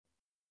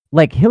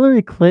Like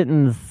Hillary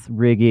Clinton's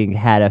rigging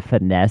had a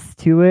finesse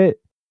to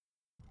it.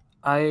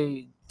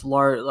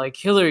 Like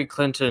Hillary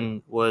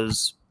Clinton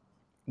was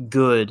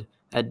good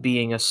at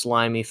being a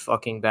slimy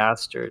fucking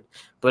bastard,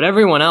 but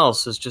everyone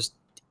else is just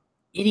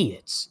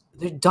idiots.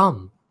 They're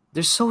dumb.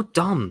 They're so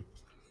dumb.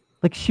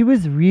 Like she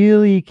was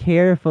really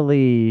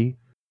carefully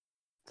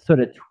sort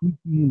of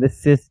tweaking the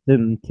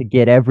system to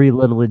get every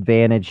little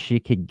advantage she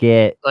could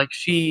get. Like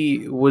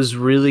she was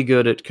really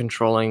good at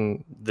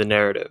controlling the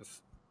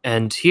narrative.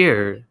 And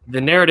here,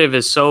 the narrative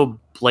is so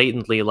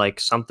blatantly like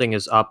something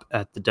is up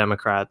at the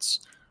Democrats,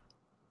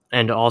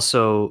 and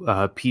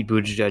also Pete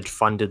Buttigieg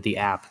funded the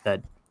app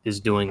that is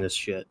doing this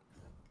shit.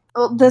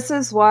 Well, this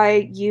is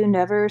why you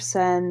never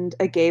send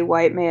a gay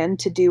white man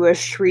to do a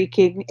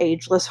shrieking,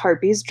 ageless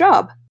harpy's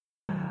job.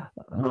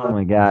 Oh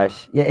my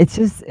gosh. Yeah, it's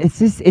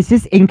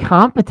just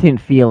incompetent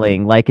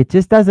feeling. Like it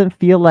just doesn't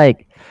feel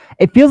like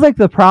it feels like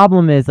the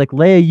problem is like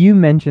Leia, you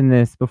mentioned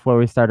this before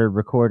we started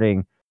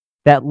recording,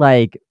 that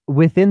like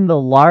within the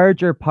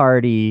larger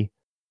party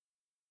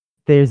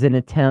there's an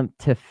attempt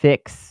to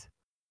fix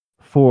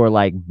for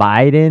like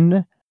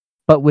Biden,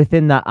 but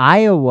within the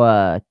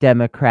Iowa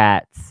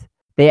Democrats,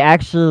 they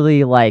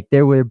actually like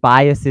there were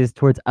biases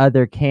towards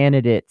other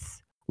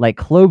candidates like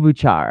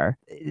Klobuchar.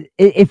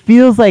 It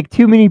feels like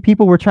too many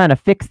people were trying to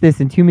fix this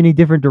in too many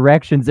different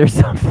directions or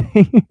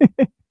something.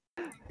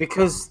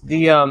 Because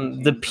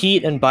the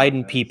Pete and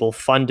Biden people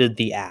funded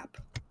the app,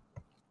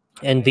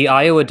 and the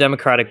Iowa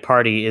Democratic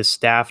Party is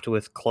staffed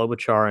with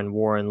Klobuchar and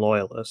Warren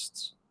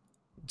loyalists.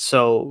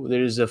 So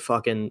there's a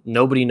fucking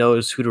nobody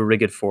knows who to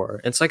rig it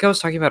for. It's like I was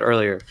talking about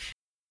earlier.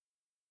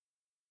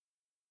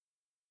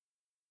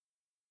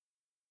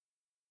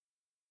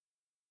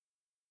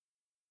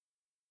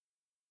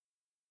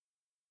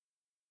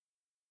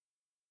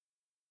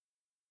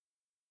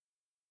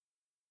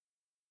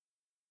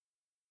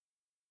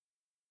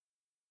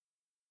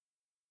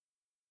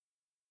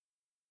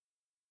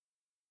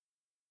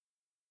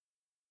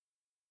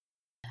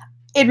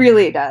 It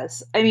really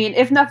does. I mean,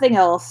 if nothing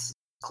else,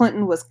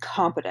 Clinton was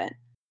competent.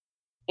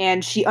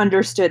 And she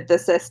understood the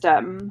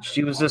system.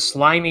 She was a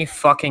slimy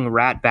fucking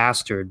rat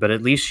bastard, but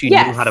at least she knew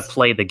how to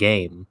play the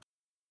game.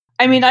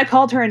 I mean, I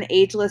called her an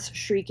ageless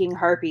shrieking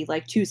harpy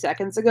like 2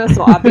 seconds ago,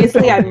 so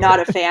obviously I'm not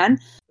a fan.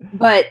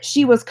 But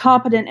she was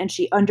competent and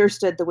she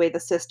understood the way the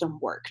system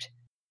worked.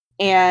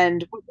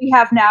 And what we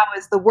have now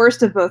is the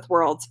worst of both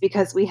worlds,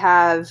 because we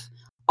have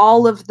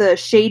all of the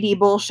shady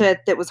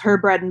bullshit that was her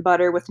bread and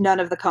butter with none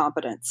of the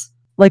competence.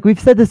 Like we've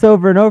said this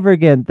over and over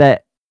again,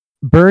 that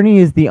Bernie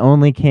is the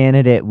only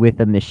candidate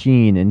with a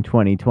machine in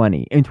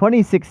 2020. In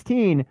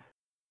 2016,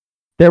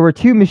 there were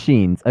two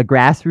machines, a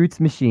grassroots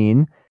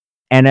machine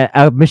and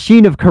a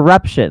machine of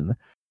corruption.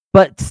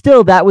 But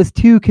still, that was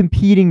two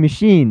competing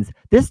machines.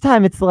 This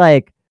time it's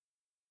like,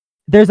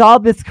 there's all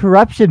this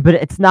corruption, but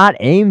it's not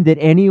aimed at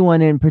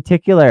anyone in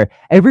particular.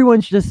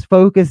 Everyone's just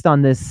focused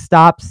on this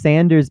stop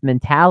Sanders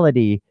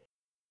mentality.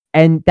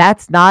 And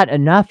that's not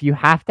enough. You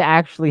have to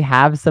actually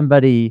have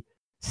somebody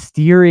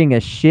steering a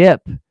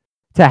ship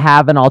to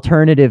have an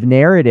alternative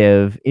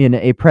narrative in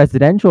a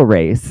presidential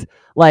race.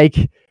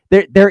 Like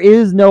there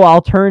is no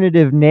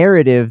alternative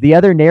narrative. The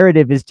other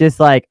narrative is just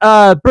like,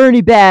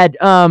 Bernie bad.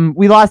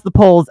 We lost the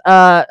polls.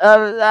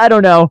 I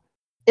don't know.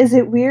 Is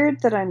it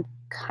weird that I'm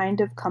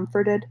kind of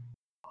comforted?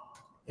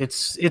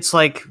 It's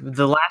like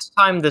the last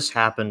time this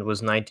happened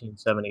was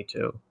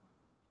 1972.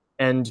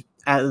 And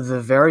at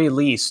the very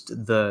least,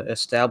 the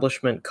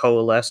establishment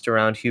coalesced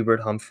around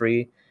Hubert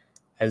Humphrey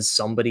as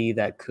somebody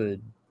that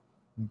could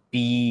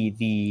be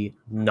the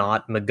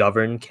not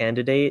McGovern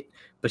candidate.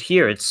 But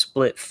here it's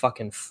split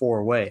fucking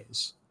 4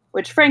 ways.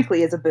 Which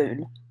frankly is a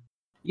boon.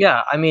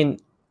 Yeah, I mean,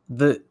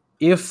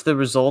 if the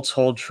results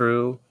hold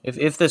true,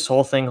 if this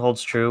whole thing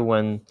holds true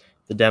when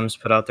the Dems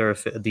put out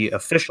the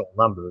official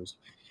numbers,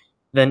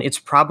 then it's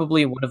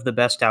probably one of the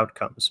best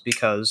outcomes,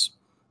 because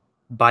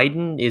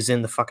Biden is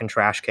in the fucking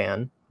trash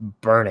can,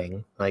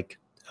 burning like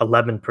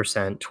 11%,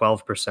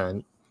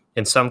 12%.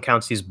 In some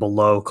counts, he's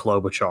below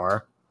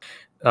Klobuchar.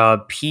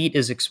 Pete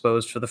is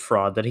exposed for the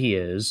fraud that he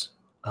is.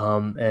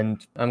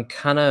 And I'm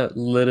kind of a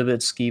little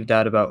bit skeeved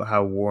out about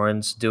how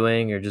Warren's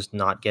doing, or just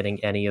not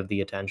getting any of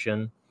the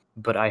attention.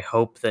 But I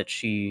hope that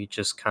she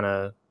just kind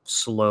of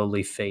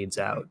slowly fades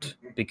out,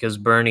 because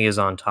Bernie is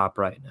on top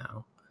right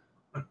now.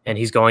 And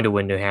he's going to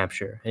win New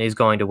Hampshire, and he's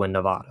going to win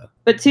Nevada.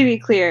 But to be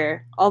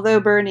clear, although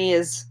Bernie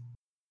is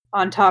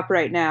on top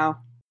right now,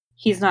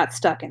 he's not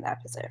stuck in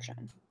that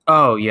position.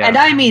 Oh, yeah. And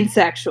I mean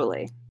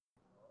sexually.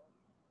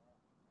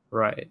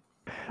 Right.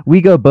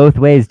 We go both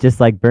ways, just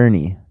like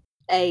Bernie.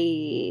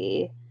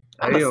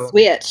 I'm a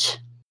switch.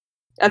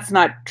 That's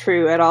not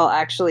true at all,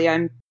 actually.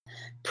 I'm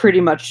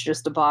pretty much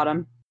just a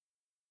bottom.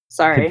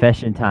 Sorry.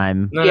 Confession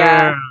time.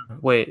 No.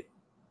 Wait.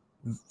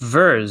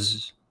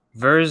 Vers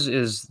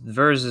is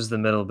the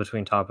middle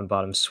between top and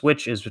bottom.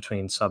 Switch is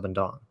between sub and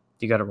dom.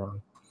 You got it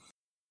wrong.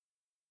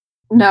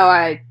 No,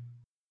 I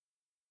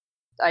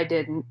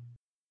didn't.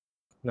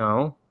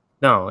 No,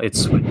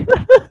 it's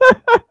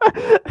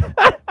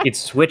It's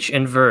Switch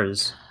and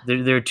Verse.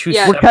 They're two.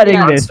 Yeah, We're cutting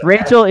this. concepts.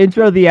 Rachel,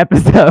 intro the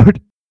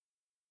episode.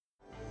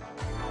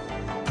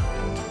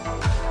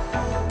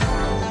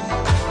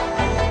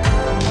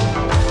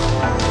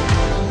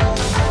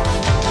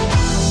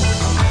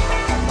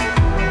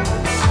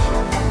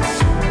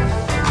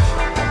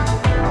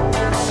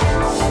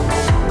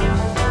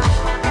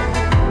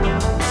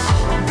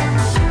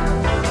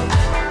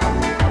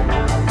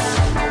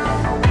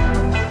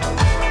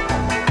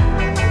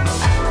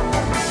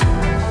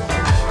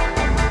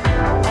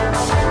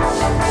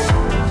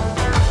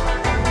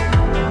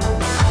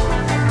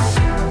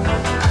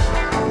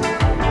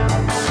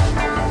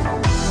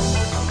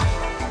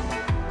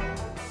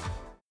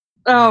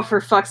 Oh,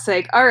 for fuck's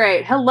sake. All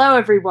right. Hello,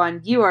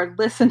 everyone. You are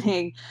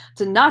listening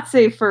to Not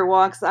Safe for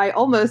Wonks. I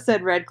almost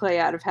said Red Clay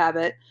out of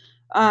habit.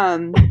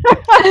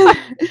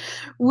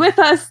 With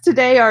us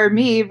today are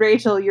me,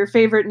 Rachel, your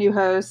favorite new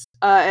host,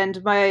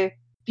 and my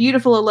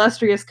beautiful,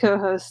 illustrious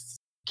co-hosts,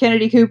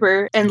 Kennedy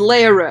Cooper and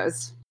Leia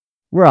Rose.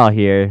 We're all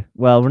here.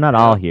 Well, we're not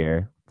all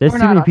here. There's We're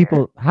too not many all here.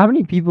 people. How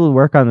many people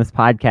work on this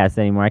podcast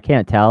anymore? I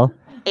can't tell.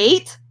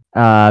 8?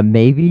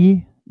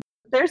 Maybe.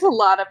 There's a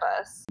lot of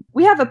us.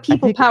 We have a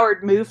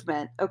people-powered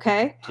movement,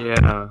 okay?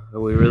 Yeah,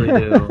 we really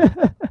do.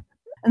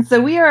 And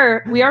so we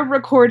are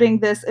recording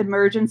this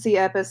emergency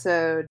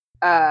episode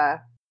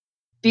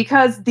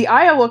because the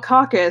Iowa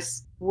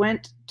caucus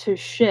went to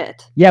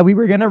shit. Yeah, we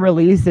were gonna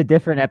release a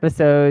different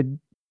episode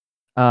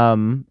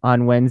on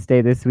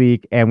Wednesday this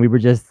week, and we were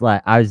just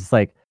like, I was just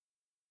like,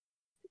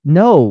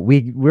 no,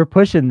 we're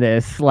pushing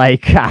this.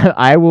 Like,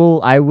 I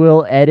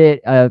will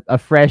edit a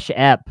fresh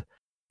ep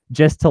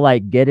just to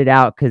like get it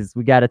out because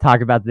we got to talk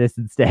about this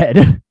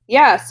instead.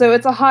 Yeah, so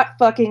it's a hot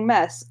fucking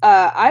mess.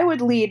 I would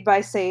lead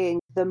by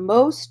saying the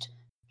most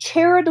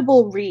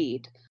charitable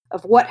read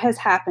of what has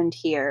happened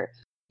here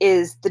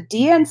is the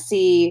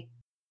DNC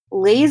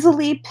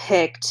lazily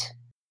picked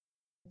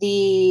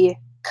the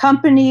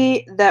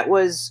company that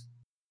was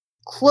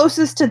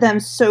closest to them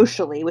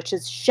socially, which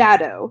is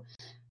Shadow,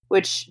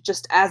 which,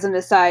 just as an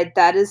aside,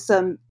 that is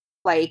some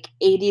like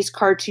 80s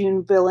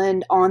cartoon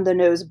villain on the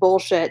nose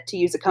bullshit to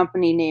use a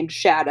company named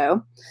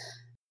Shadow.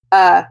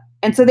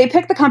 And so they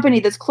picked the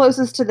company that's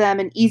closest to them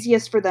and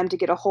easiest for them to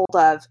get a hold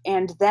of.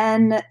 And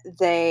then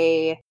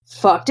they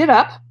fucked it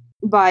up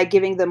by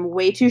giving them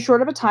way too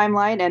short of a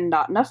timeline and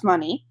not enough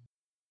money.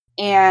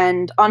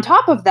 And on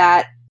top of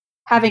that,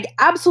 having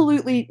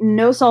absolutely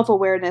no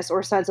self-awareness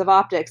or sense of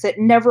optics, it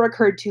never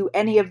occurred to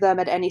any of them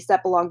at any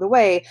step along the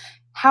way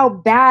how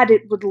bad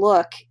it would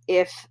look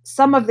if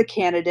some of the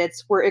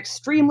candidates were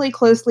extremely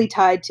closely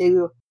tied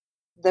to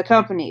the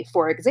company.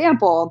 For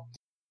example,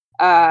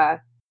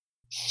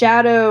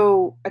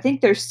 Shadow, I think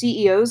their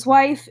CEO's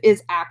wife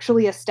is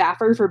actually a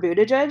staffer for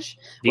Buttigieg.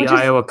 The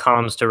Iowa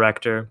comms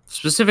director,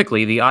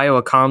 specifically the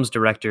Iowa comms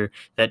director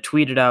that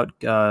tweeted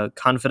out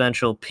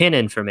confidential PIN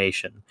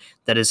information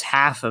that is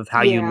half of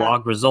how you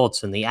log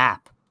results in the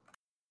app.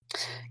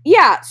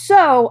 Yeah,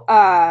 so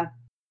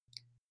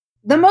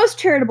the most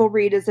charitable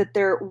read is that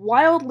they're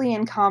wildly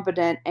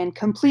incompetent and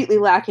completely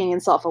lacking in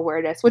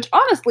self-awareness, which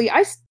honestly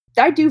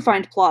I do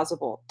find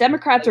plausible.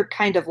 Democrats are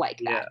kind of like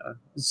that. Yeah.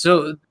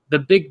 So the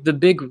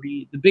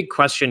big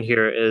question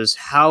here is,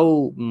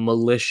 how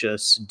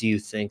malicious do you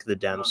think the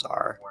Dems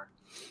are?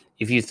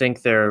 If you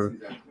think they're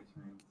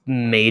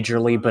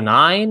majorly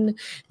benign,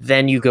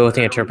 then you go with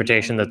the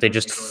interpretation that they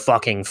just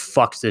fucking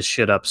fucked this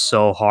shit up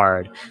so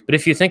hard. But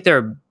if you think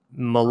they're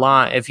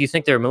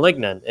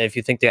malignant, if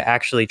you think they're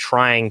actually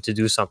trying to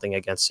do something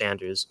against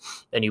Sanders,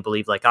 then you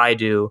believe, like I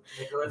do,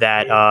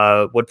 that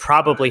what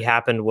probably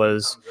happened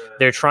was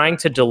they're trying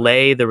to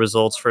delay the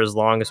results for as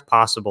long as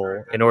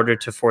possible in order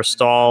to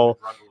forestall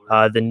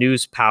the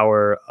news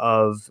power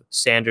of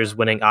Sanders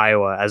winning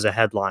Iowa as a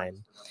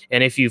headline.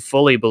 And if you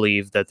fully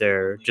believe that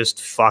they're just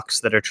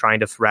fucks that are trying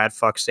to rat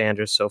fuck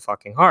Sanders so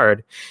fucking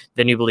hard,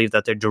 then you believe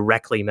that they're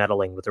directly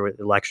meddling with the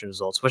election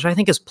results, which I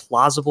think is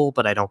plausible,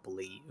 but I don't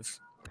believe.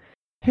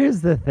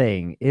 Here's the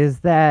thing, is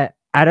that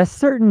at a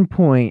certain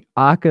point,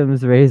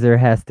 Occam's razor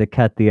has to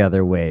cut the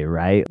other way,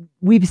 right?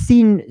 We've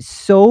seen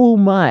so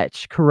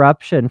much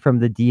corruption from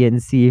the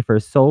DNC for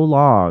so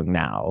long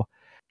now.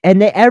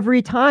 And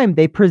every time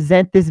they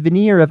present this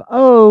veneer of,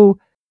 oh,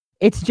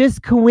 it's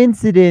just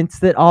coincidence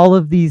that all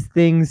of these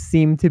things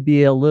seem to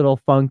be a little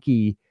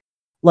funky.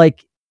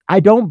 Like, I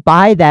don't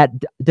buy that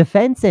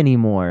defense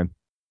anymore.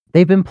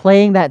 They've been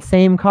playing that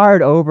same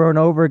card over and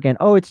over again.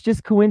 Oh, it's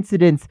just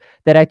coincidence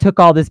that I took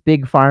all this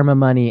big pharma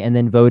money and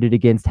then voted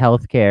against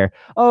healthcare.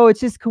 Oh, it's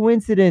just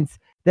coincidence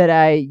that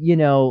I,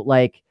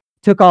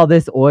 took all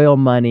this oil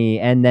money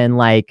and then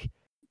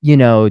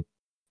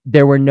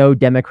there were no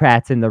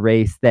Democrats in the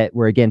race that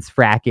were against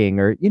fracking,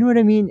 or you know what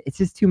I mean? It's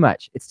just too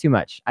much. It's too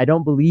much. I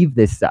don't believe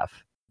this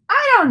stuff.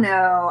 I don't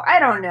know.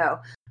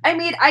 I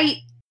mean,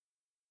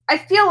 I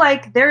feel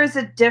like there is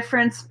a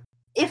difference,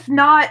 if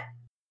not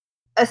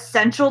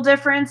essential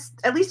difference,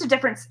 at least a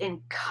difference in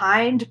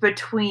kind,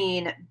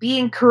 between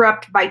being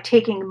corrupt by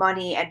taking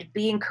money and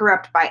being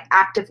corrupt by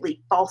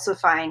actively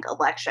falsifying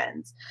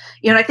elections.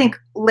 I think,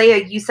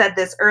 Leia, you said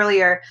this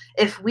earlier.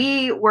 If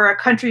we were a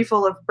country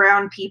full of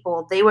brown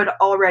people, they would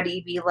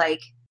already be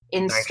like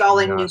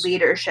installing new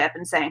leadership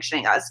and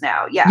sanctioning us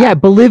now. Yeah,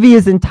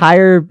 Bolivia's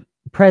entire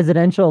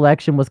presidential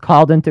election was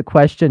called into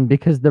question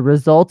because the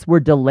results were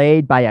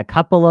delayed by a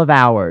couple of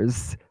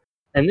hours.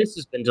 And this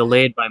has been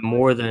delayed by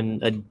more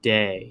than a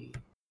day.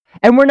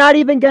 And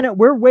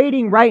we're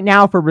waiting right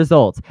now for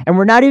results. And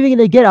we're not even going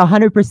to get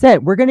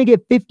 100%. We're going to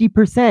get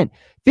 50%.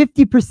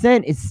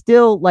 50% is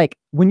still like,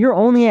 when you're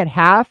only at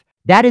half,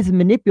 that is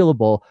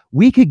manipulable.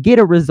 We could get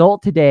a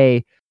result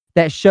today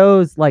that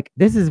shows, like,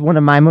 this is one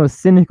of my most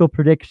cynical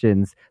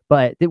predictions,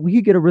 but that we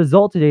could get a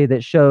result today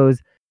that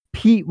shows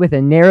Pete with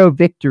a narrow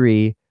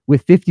victory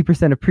with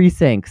 50% of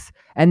precincts.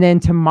 And then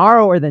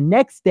tomorrow or the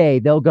next day,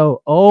 they'll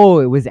go, oh,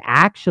 it was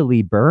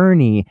actually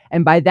Bernie.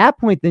 And by that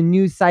point, the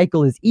news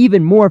cycle is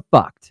even more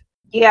fucked.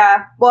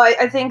 Yeah, well,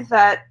 I think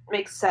that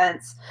makes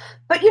sense.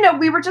 But,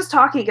 we were just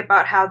talking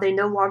about how they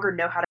no longer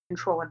know how to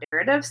control a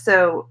narrative.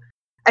 So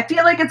I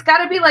feel like it's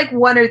got to be like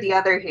one or the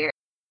other here.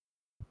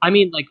 I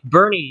mean, like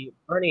Bernie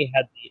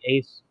had the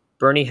ace.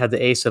 Bernie had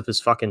the ace of his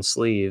fucking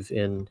sleeve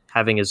in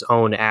having his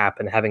own app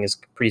and having his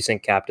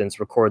precinct captains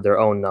record their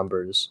own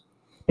numbers.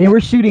 They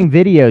were shooting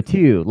video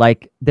too.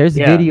 Like, there's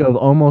video of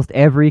almost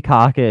every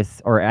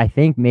caucus, or I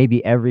think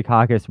maybe every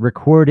caucus,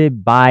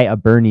 recorded by a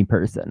Bernie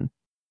person.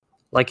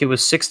 Like, it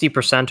was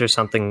 60% or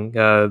something.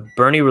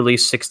 Bernie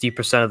released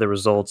 60% of the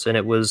results, and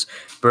it was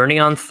Bernie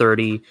on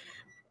 30.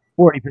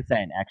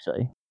 40%,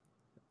 actually.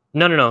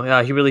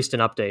 No. He released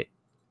an update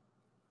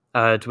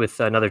with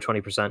another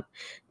 20%.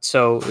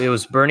 So it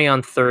was Bernie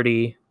on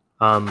 30,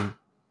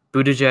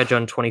 Buttigieg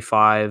on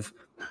 25,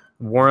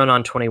 Warren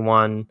on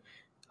 21,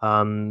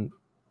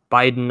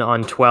 Biden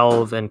on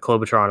 12, and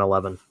Klobuchar on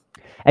 11.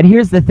 And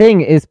here's the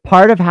thing, is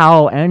part of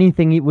how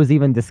anything was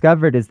even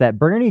discovered is that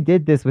Bernie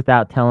did this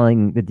without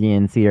telling the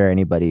DNC or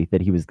anybody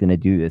that he was going to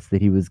do this, that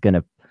he was going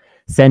to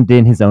send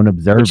in his own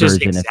observers. Which is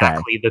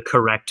exactly the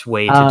correct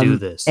way to do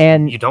this.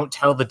 And you don't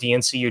tell the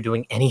DNC you're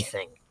doing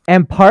anything.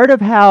 And part of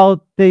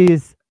how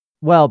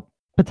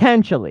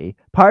potentially,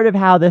 part of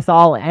how this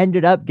all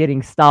ended up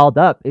getting stalled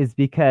up is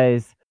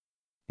because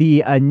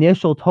the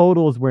initial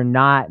totals were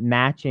not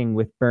matching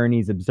with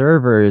Bernie's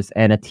observers,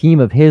 and a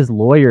team of his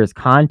lawyers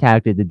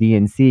contacted the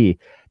DNC.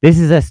 This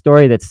is a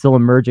story that's still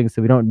emerging,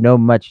 so we don't know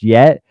much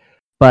yet,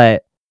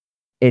 but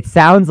it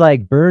sounds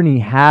like Bernie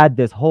had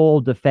this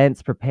whole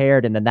defense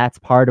prepared, and then that's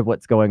part of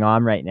what's going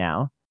on right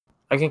now.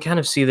 I can kind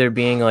of see there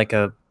being like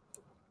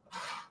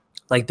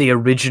they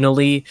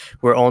originally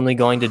were only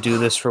going to do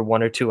this for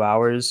 1 or 2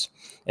 hours,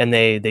 and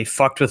they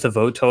fucked with the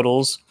vote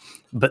totals,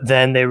 but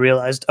then they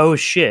realized, oh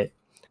shit,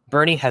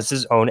 Bernie has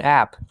his own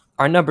app.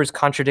 Our numbers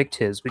contradict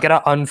his. We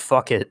gotta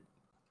unfuck it.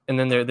 And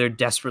then they're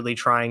desperately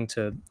trying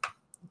to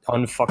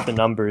unfuck the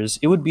numbers.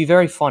 It would be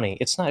very funny.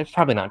 It's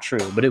probably not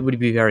true, but it would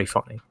be very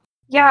funny.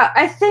 Yeah,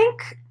 I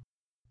think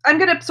I'm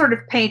gonna sort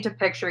of paint a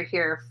picture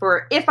here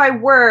for if I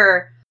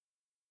were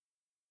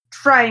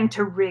trying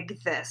to rig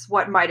this,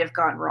 what might have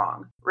gone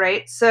wrong,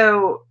 right?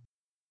 So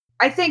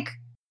I think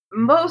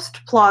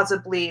most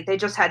plausibly, they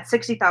just had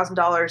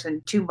 $60,000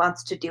 in 2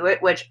 months to do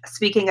it, which,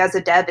 speaking as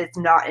a dev, is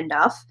not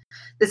enough.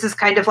 This is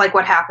kind of like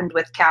what happened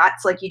with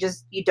cats. Like, you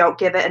don't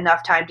give it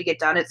enough time to get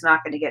done, it's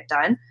not going to get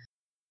done.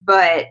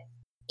 But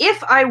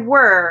if I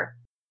were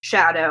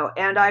Shadow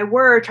and I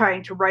were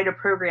trying to write a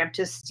program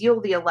to steal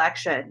the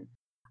election,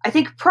 I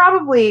think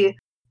probably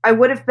I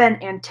would have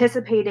been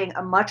anticipating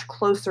a much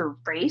closer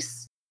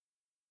race.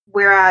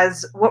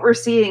 Whereas what we're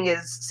seeing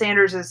is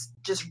Sanders is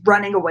just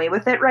running away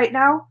with it right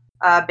now.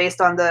 Based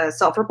on the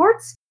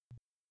self-reports.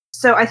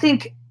 So I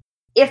think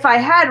if I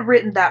had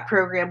written that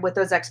program with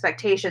those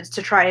expectations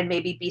to try and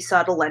maybe be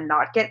subtle and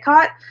not get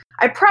caught,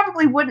 I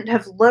probably wouldn't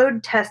have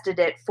load tested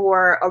it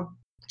for a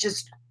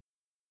just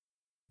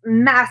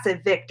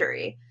massive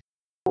victory.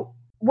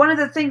 One of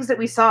the things that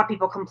we saw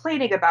people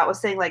complaining about was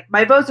saying, like,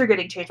 my votes are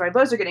getting changed.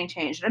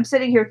 And I'm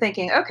sitting here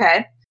thinking,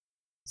 okay,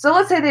 so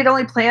let's say they'd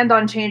only planned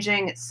on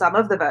changing some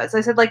of the votes.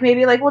 I said, like,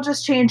 maybe, like, we'll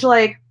just change,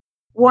 like,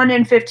 1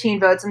 in 15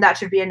 votes, and that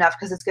should be enough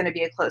because it's going to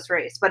be a close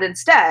race. But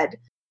instead,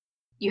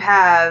 you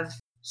have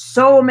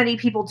so many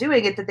people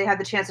doing it that they have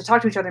the chance to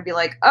talk to each other and be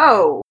like,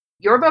 oh,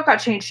 your vote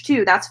got changed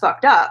too, that's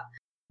fucked up.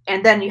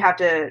 And then you have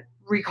to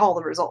recall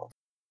the result.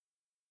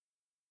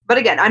 But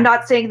again, I'm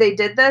not saying they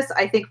did this.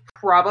 I think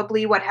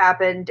probably what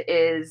happened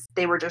is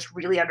they were just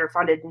really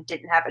underfunded and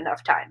didn't have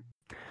enough time.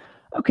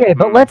 Okay,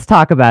 but let's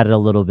talk about it a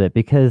little bit,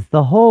 because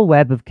the whole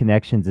web of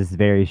connections is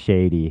very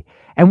shady.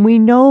 And we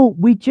know,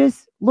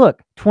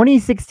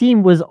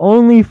 2016 was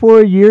only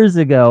 4 years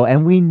ago,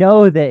 and we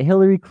know that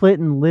Hillary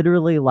Clinton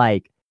literally,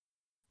 like,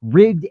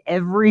 rigged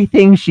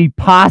everything she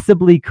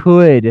possibly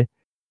could.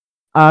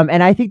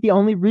 And I think the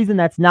only reason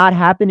that's not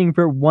happening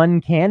for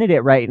one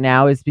candidate right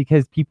now is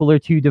because people are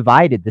too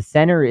divided. The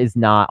center is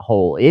not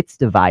whole, it's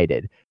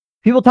divided.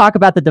 People talk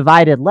about the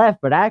divided left,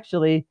 but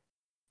actually,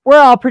 we're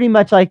all pretty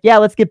much like, yeah,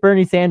 let's get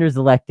Bernie Sanders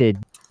elected.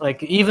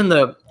 Like even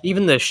the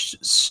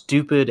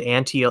stupid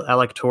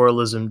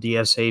anti-electoralism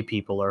DSA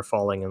people are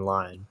falling in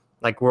line.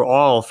 Like we're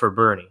all for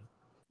Bernie.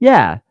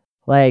 Yeah,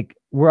 like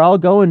we're all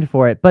going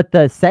for it, but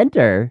the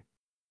center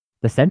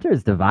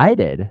is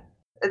divided.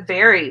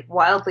 Very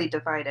wildly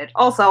divided.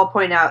 Also, I'll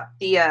point out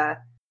the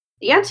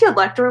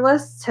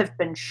anti-electoralists have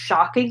been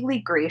shockingly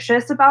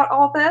gracious about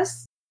all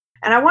this,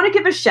 and I want to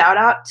give a shout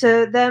out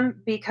to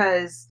them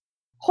because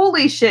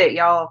holy shit,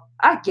 y'all,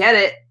 I get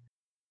it.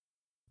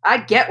 I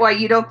get why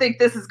you don't think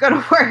this is going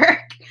to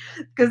work,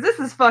 because this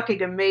is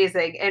fucking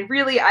amazing. And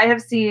really, I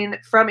have seen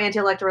from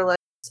anti-electoralists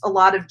a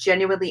lot of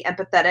genuinely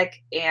empathetic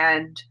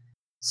and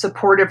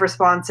supportive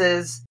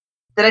responses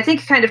that I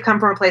think kind of come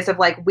from a place of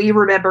like, we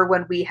remember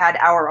when we had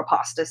our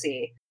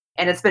apostasy,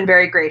 and it's been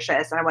very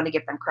gracious, and I want to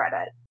give them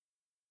credit.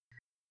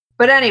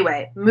 But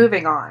anyway,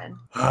 moving on.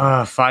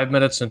 5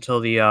 minutes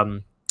until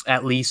the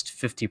at least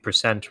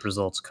 50%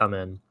 results come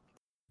in.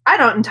 I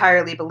don't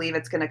entirely believe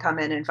it's going to come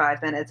in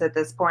 5 minutes at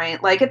this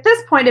point. Like, at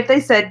this point, if they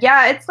said,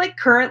 yeah, it's like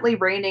currently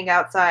raining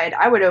outside,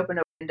 I would open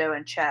a window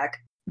and check.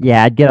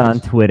 Yeah, I'd get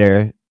on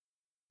Twitter,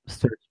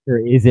 search for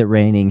 "is it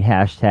raining?"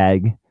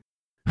 hashtag.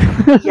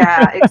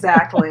 Yeah,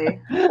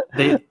 exactly.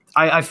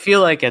 I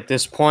feel like at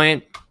this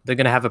point, they're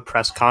going to have a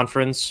press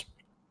conference.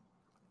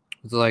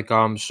 It's like,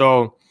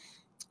 so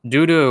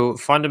due to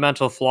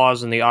fundamental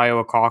flaws in the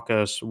Iowa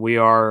caucus, we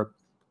are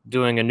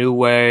doing a new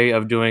way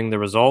of doing the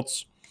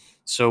results.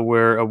 So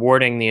we're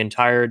awarding the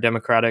entire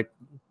Democratic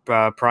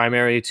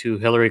primary to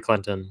Hillary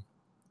Clinton.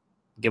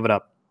 Give it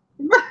up.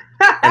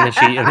 And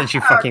then she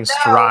fucking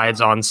strides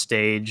on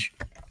stage.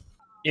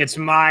 It's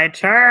my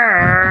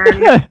turn.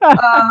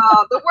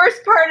 The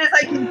worst part is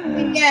I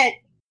can see it.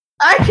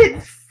 I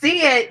can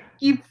see it.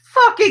 You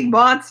fucking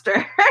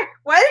monster.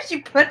 Why did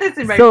you put this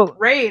in my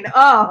brain?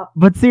 Oh.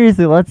 But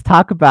seriously, let's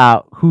talk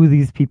about who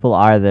these people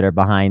are that are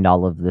behind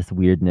all of this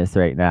weirdness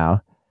right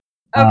now.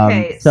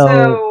 Okay,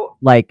 so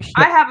like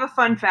I have a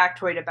fun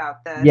factoid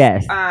about this.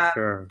 Yes.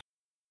 Sure.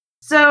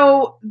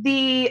 So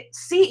the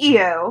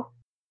CEO,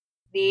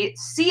 the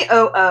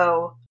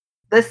COO,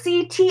 the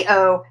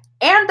CTO,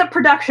 and the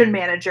production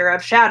manager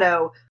of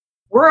Shadow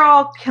were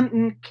all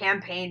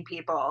campaign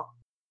people.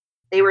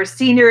 They were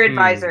senior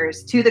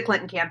advisors to the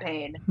Clinton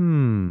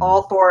campaign.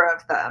 All four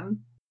of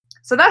them.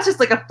 So that's just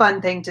like a fun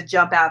thing to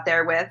jump out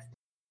there with.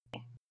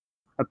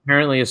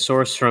 Apparently, a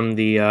source from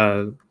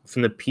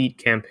the Pete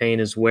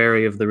campaign is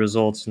wary of the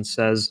results and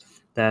says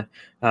that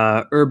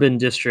urban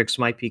districts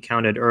might be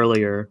counted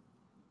earlier.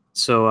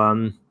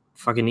 So,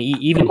 fucking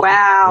even.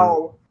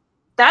 Wow,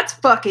 that's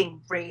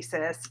fucking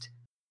racist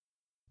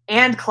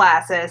and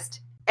classist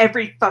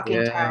every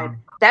fucking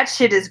time. That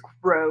shit is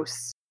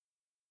gross.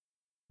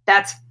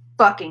 That's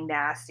fucking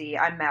nasty.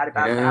 I'm mad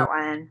about that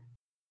one.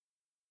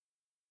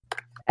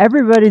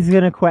 Everybody's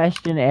gonna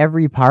question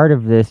every part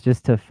of this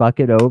just to fuck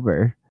it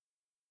over.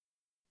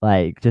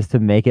 Like, just to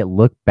make it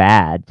look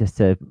bad, just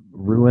to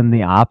ruin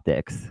the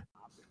optics.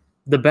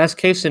 The best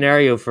case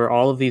scenario for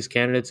all of these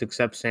candidates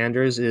except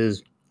Sanders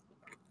is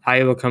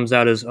Iowa comes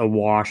out as a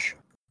wash.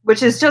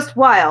 Which is just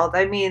wild.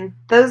 I mean,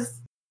 those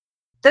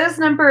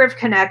number of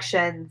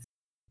connections,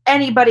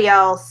 anybody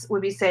else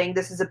would be saying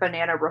this is a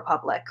banana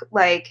republic.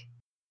 Like,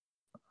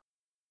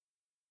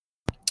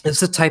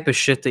 it's the type of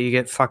shit that you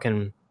get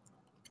fucking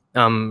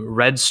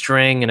red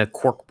string and a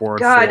corkboard.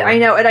 God, for. I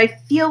know, and I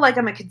feel like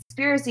I'm a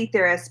conspiracy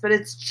theorist, but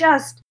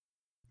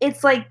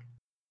it's like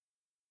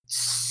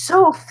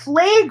so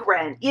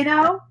flagrant, you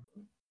know?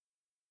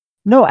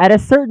 No, at a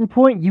certain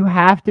point, you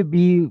have to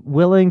be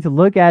willing to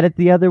look at it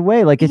the other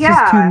way. Like, it's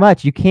just too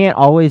much. You can't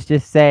always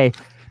just say,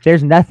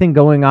 there's nothing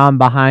going on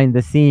behind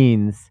the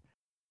scenes.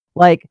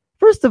 Like,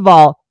 first of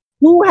all,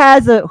 who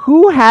has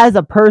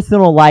a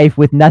personal life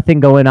with nothing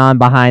going on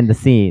behind the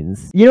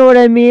scenes? You know what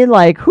I mean?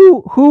 Like,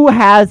 who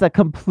has a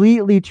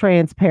completely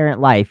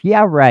transparent life?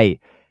 Yeah, right.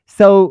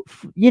 So,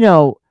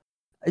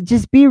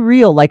 just be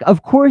real. Like,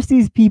 of course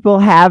these people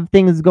have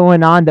things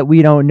going on that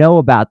we don't know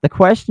about. The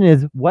question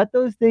is what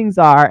those things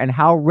are and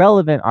how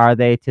relevant are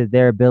they to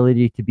their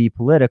ability to be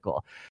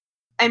political?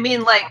 I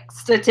mean, like,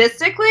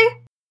 statistically,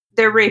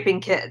 they're raping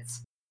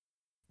kids.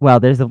 Well,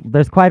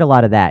 there's quite a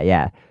lot of that,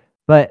 yeah.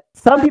 But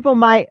some people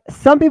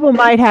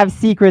might have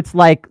secrets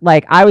like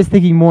I was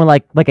thinking more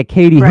like a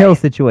Katie Hill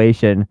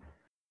situation.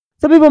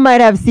 Some people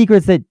might have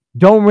secrets that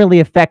don't really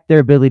affect their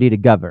ability to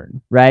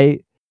govern,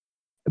 right?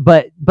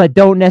 But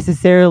don't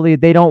necessarily,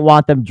 they don't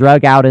want them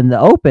drug out in the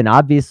open.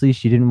 Obviously,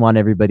 she didn't want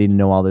everybody to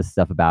know all this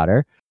stuff about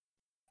her.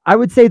 I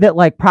would say that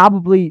like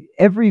probably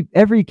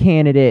every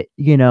candidate,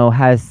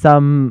 has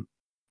some,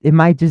 it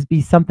might just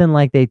be something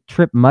like they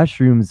trip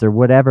mushrooms or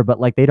whatever, but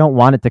like they don't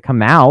want it to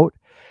come out.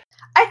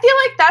 I feel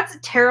like that's a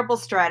terrible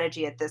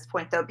strategy at this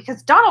point, though,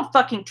 because Donald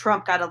fucking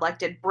Trump got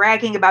elected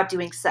bragging about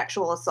doing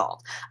sexual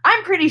assault.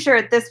 I'm pretty sure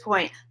at this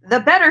point, the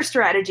better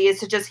strategy is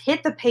to just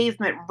hit the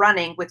pavement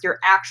running with your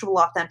actual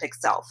authentic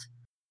self.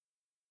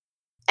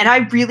 And I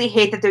really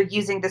hate that they're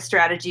using this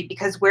strategy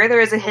because where there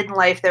is a hidden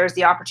life, there is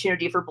the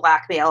opportunity for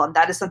blackmail, and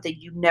that is something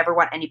you never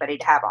want anybody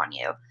to have on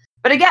you.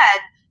 But again,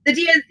 The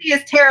DNC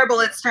is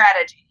terrible at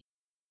strategy.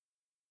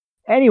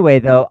 Anyway,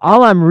 though,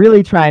 all I'm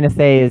really trying to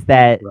say is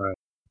that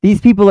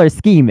these people are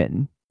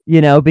scheming,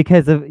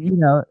 because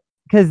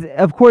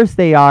of course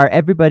they are.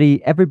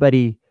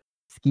 Everybody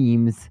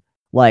schemes.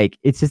 Like,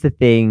 it's just a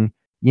thing.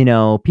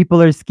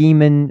 People are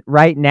scheming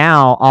right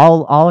now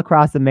all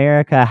across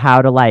America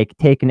how to like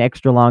take an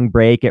extra long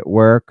break at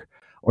work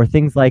or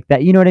things like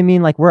that. You know what I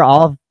mean? Like, we're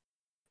all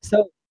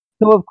so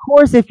of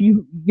course, if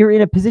you're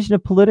in a position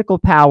of political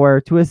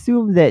power, to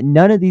assume that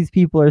none of these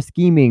people are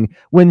scheming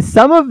when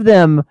some of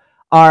them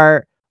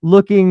are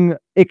looking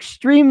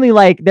extremely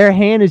like their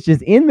hand is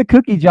just in the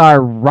cookie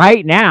jar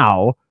right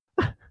now.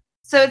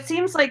 So it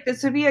seems like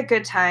this would be a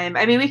good time.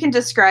 I mean, we can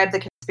describe the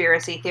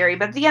conspiracy theory,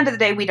 but at the end of the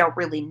day, we don't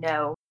really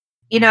know.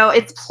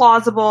 It's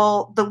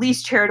plausible. The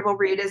least charitable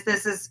read is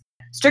this is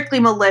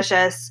strictly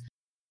malicious.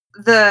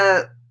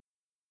 The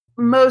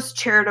most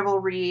charitable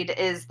read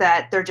is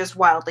that they're just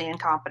wildly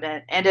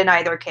incompetent. And in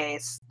either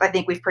case, I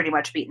think we've pretty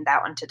much beaten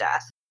that one to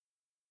death.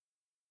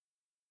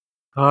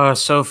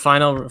 So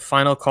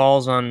final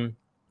calls on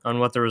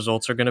what the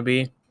results are going to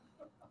be.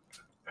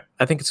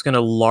 I think it's going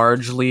to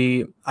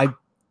largely. I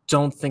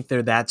don't think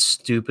they're that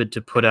stupid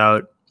to put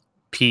out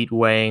Pete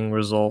weighing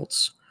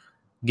results,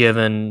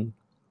 given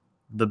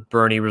the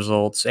Bernie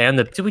results. And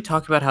did we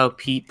talk about how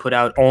Pete put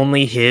out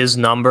only his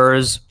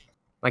numbers?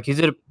 Like, he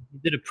did a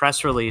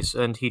press release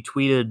and he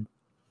tweeted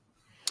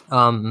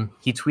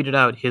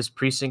out his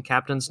precinct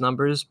captain's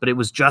numbers, but it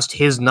was just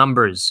his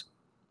numbers.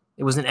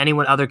 It wasn't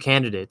anyone other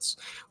candidates,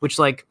 which,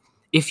 like,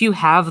 if you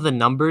have the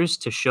numbers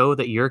to show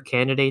that your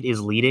candidate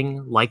is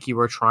leading like you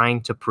were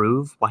trying to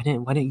prove, why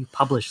didn't you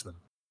publish them?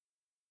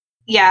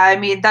 Yeah, I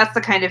mean, that's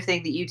the kind of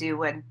thing that you do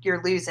when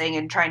you're losing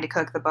and trying to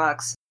cook the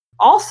books.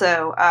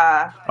 Also,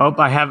 I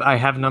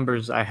have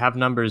numbers.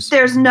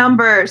 There's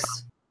numbers.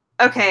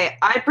 Okay,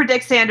 I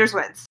predict Sanders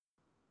wins.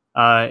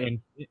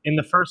 In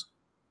the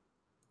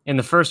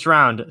first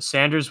round,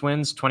 Sanders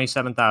wins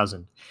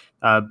 27,000.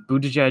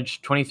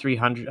 Buttigieg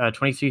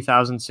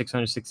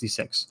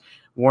 23,666.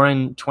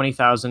 Warren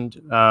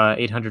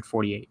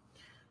 20,848.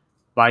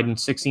 Biden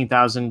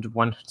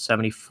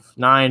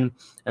 16,179,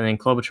 and then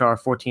Klobuchar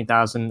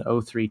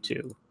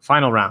 14,032.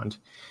 Final round,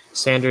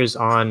 Sanders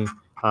on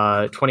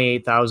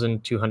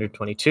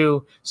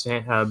 28,222,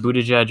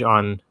 Buttigieg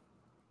on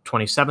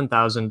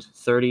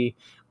 27,030,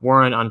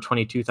 Warren on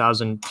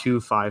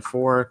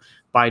 22,254,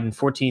 Biden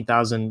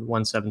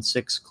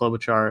 14,176,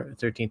 Klobuchar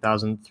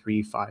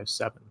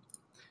 13,357.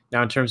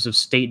 Now, in terms of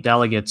state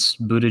delegates,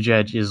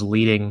 Buttigieg is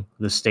leading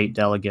the state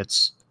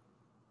delegates,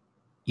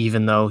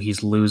 even though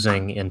he's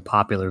losing in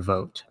popular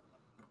vote.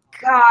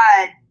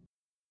 God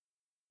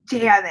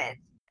damn it.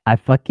 I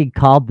fucking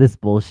called this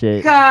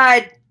bullshit.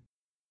 God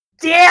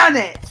damn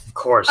it. Of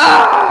course.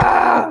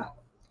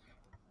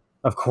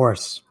 Of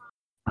course.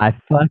 I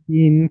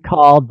fucking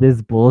called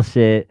this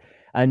bullshit.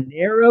 A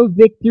narrow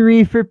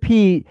victory for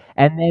Pete,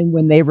 and then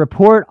when they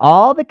report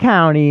all the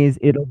counties,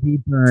 it'll be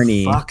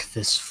Bernie. Fuck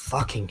this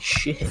fucking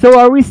shit. So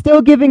are we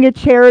still giving a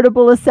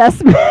charitable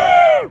assessment?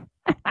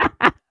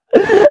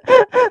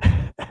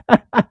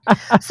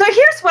 So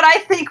here's what I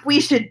think we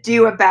should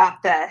do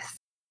about this.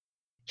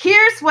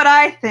 Here's what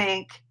I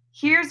think.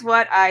 Here is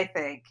what I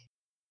think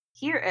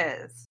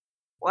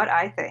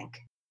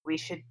we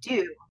should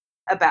do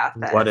about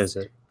this. What is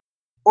it?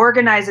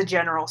 Organize a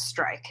general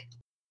strike.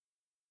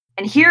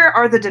 And here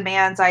are the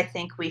demands I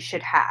think we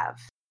should have.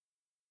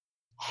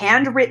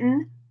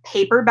 Handwritten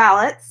paper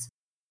ballots,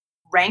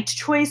 ranked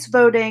choice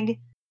voting,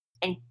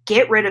 and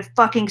get rid of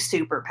fucking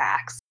super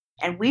PACs.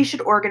 And we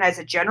should organize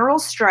a general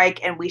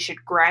strike, and we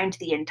should grind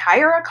the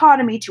entire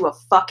economy to a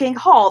fucking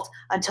halt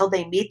until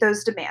they meet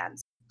those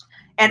demands.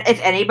 And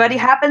if anybody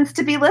happens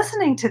to be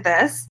listening to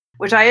this,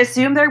 which I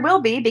assume there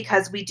will be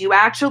because we do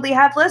actually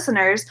have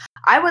listeners,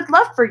 I would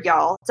love for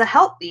y'all to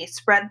help me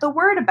spread the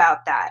word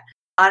about that.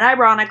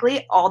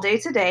 Unironically, all day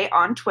today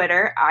on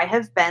Twitter, I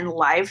have been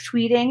live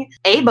tweeting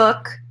a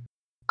book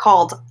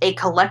called A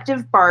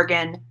Collective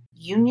Bargain,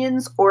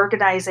 Unions,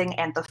 Organizing,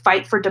 and the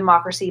Fight for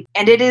Democracy.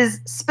 And it is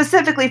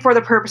specifically for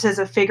the purposes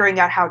of figuring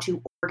out how to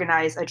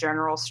organize a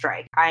general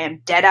strike. I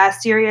am dead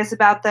ass serious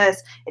about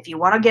this. If you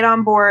want to get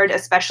on board,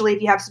 especially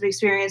if you have some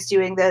experience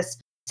doing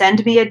this,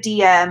 send me a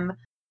DM,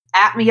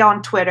 at me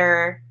on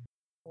Twitter,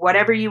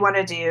 whatever you want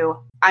to do.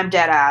 I'm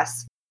dead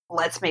ass.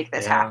 Let's make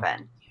this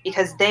happen.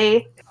 Because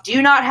they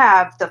do not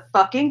have the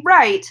fucking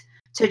right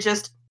to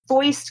just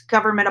foist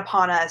government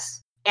upon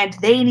us, and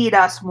they need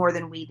us more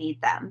than we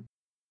need them.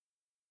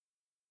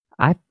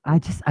 I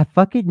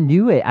fucking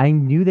knew it. I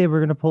knew they were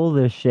going to pull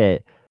this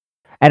shit.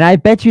 And I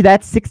bet you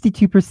that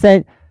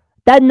 62%,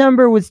 that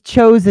number was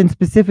chosen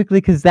specifically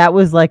because that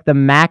was like the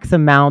max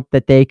amount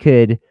that they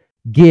could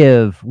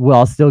give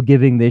while still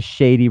giving this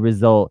shady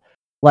result.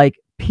 Like,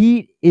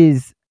 Pete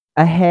is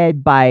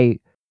ahead by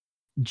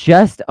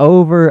just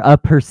over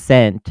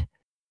 1%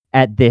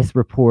 at this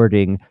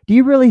reporting. Do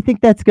you really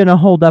think that's going to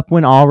hold up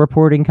when all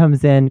reporting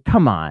comes in?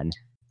 Come on.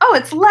 Oh,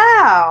 it's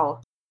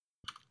Lau.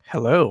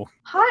 Hello.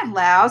 Hi,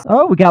 Lau.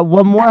 Oh, we got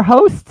one more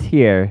host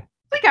here.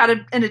 We got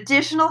an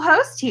additional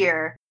host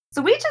here.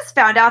 So we just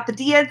found out the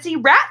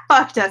DNC rat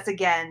fucked us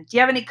again. Do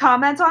you have any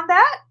comments on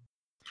that?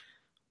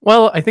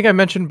 Well, I think I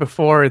mentioned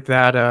before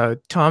that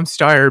Tom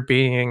Steyer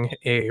being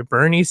a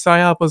Bernie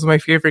psyop was my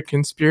favorite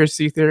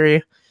conspiracy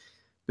theory.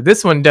 But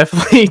this one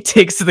definitely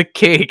takes the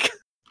cake.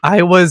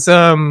 I was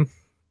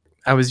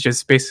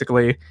just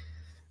basically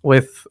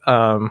with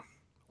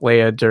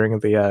Leia during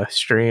the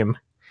stream,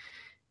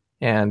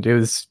 and it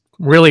was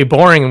really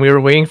boring, and we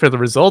were waiting for the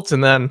results,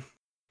 and then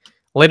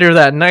later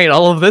that night,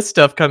 all of this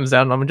stuff comes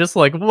out, and I'm just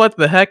like, what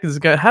the heck is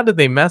going? How did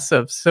they mess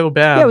up so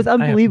bad? Yeah, it was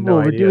unbelievable.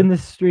 No We're doing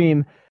this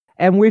stream,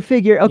 and we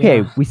figure, okay,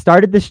 Yeah. we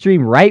started the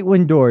stream right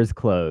when doors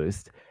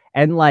closed,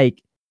 and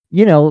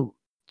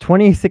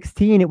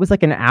 2016, it was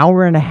like an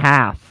hour and a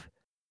half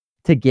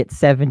to get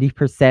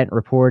 70%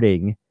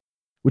 reporting,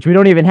 which we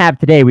don't even have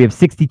today. We have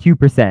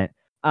 62%.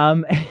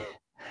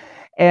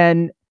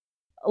 And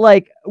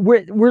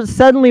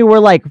we're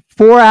like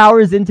 4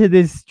 hours into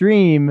this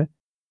stream,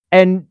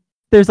 and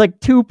there's like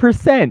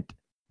 2%,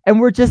 and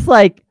we're just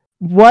like,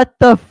 what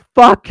the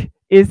fuck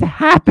is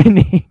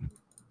happening?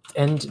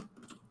 And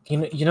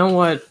you know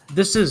what?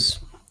 This is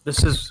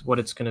what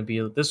it's going to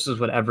be. This is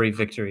what every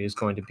victory is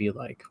going to be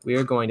like. We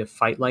are going to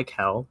fight like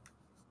hell,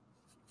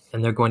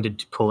 and they're going to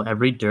pull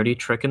every dirty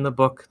trick in the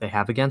book they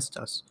have against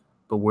us,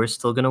 but we're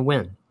still going to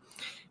win.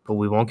 But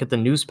we won't get the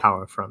news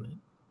power from it,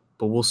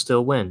 but we'll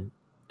still win,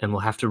 and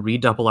we'll have to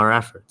redouble our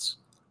efforts.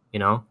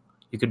 You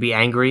could be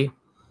angry,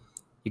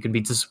 you can be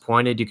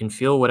disappointed, you can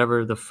feel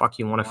whatever the fuck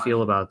you want to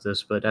feel about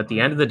this, but at the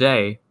end of the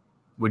day,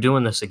 we're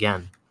doing this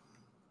again.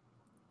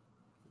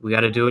 We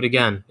got to do it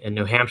again in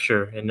New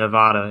Hampshire, in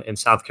Nevada, in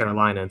South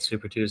Carolina, and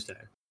Super Tuesday.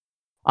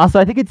 Also,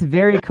 I think it's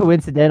very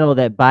coincidental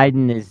that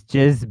Biden is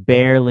just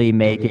barely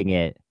making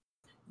it.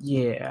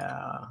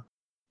 Yeah.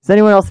 Does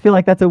anyone else feel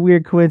like that's a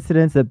weird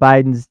coincidence that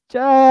Biden's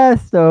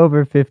just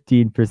over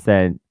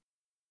 15%?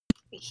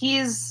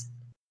 He's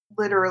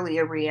literally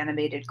a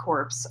reanimated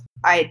corpse.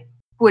 I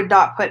would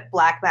not put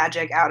black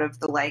magic out of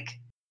the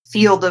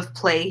field of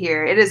play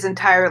here. It is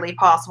entirely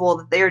possible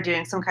that they are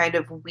doing some kind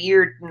of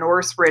weird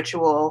Norse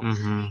ritual,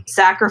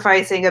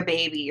 sacrificing a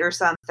baby or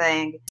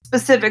something,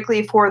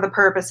 specifically for the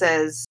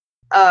purposes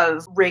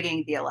of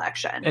rigging the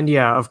election. And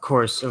yeah, of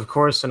course,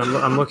 and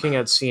I'm looking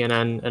at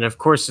CNN, and of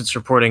course it's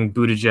reporting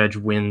Buttigieg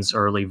wins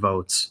early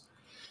votes.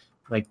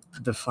 Like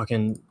the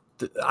fucking,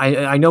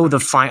 I know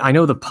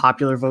the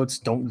popular votes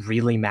don't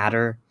really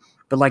matter,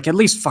 but at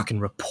least fucking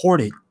report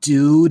it,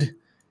 dude.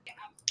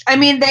 I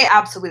mean, they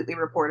absolutely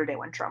reported it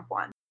when Trump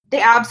won.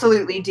 They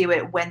absolutely do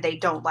it when they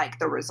don't like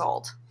the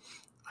result.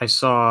 I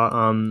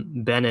saw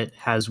Bennett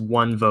has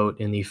 1 vote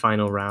in the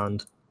final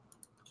round.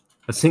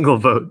 A single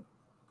vote.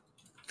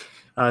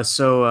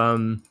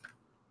 So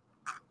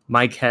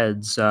Mike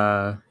heads,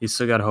 he's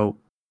still got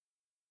hope.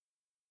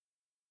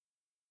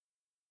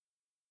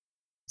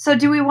 So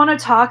do we want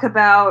to talk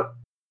about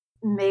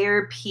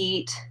Mayor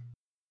Pete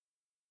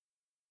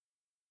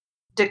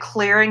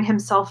declaring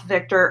himself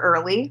victor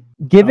early?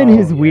 Given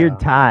his weird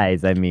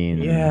ties, I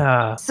mean.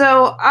 Yeah.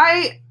 So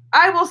I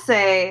will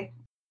say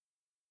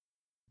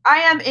I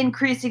am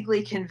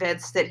increasingly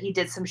convinced that he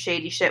did some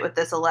shady shit with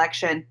this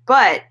election,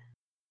 but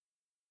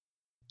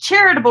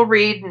charitable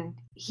read, and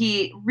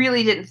he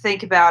really didn't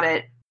think about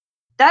it.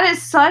 That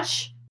is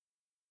such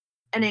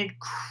an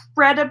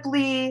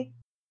incredibly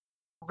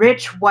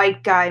rich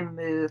white guy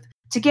move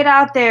to get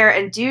out there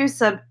and do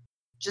some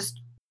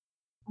just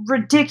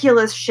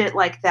ridiculous shit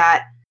like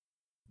that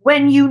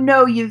when you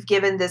know you've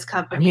given this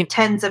company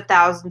tens of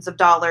thousands of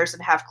dollars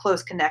and have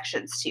close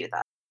connections to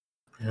them.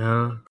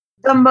 Yeah.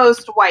 The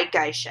most white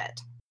guy shit.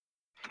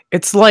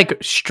 It's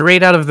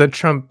straight out of the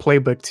Trump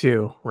playbook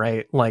too,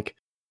 right?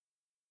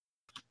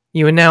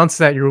 You announce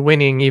that you're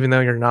winning even though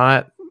you're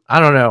not. I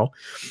don't know.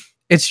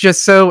 It's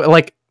just so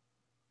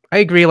I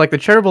agree. The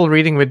charitable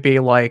reading would be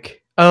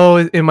oh,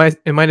 it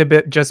might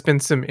have just been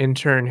some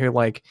intern who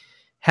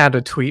had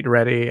a tweet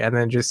ready and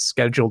then just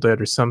scheduled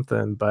it or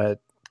something. But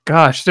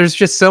gosh, there's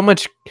just so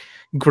much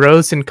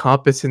gross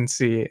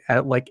incompetency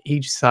at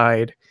each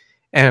side,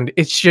 and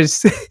it's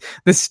just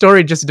this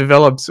story just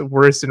develops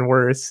worse and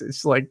worse.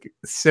 It's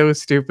so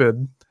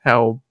stupid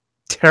how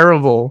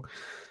terrible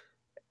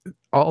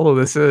all of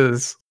this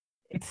is.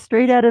 It's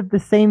straight out of the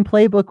same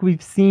playbook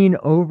we've seen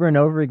over and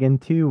over again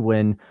too,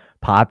 when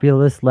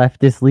populist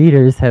leftist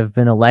leaders have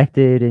been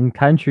elected in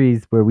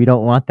countries where we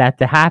don't want that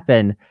to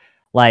happen.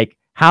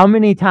 How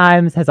many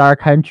times has our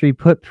country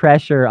put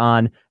pressure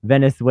on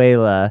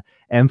Venezuela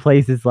and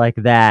places like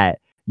that,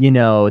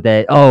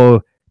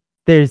 that,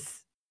 there's,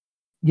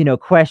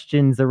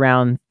 questions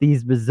around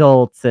these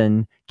results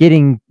and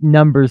getting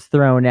numbers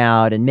thrown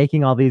out and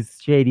making all these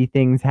shady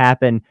things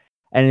happen.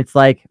 And it's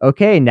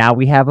okay, now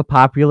we have a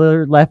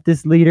popular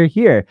leftist leader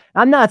here.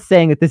 I'm not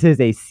saying that this is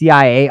a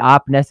CIA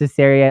op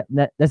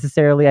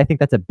necessarily. I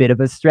think that's a bit of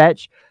a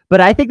stretch.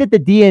 But I think that the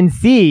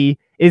DNC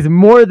is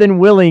more than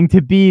willing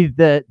to be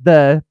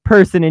the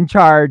person in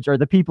charge or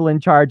the people in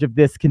charge of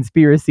this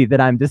conspiracy that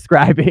I'm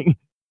describing.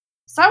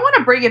 So I want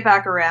to bring it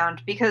back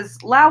around because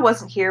Lau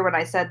wasn't here when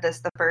I said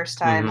this the first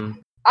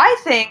time. I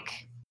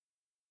think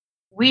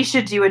we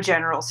should do a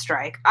general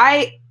strike.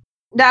 I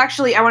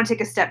want to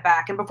take a step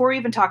back. And before we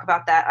even talk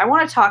about that, I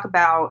want to talk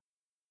about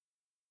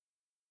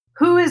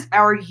who is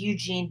our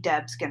Eugene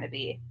Debs going to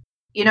be?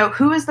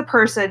 Who is the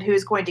person who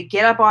is going to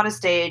get up on a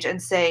stage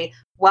and say,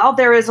 while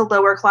there is a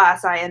lower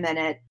class, I am in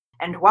it.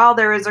 And while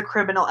there is a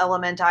criminal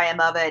element, I am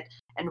of it.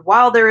 And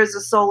while there is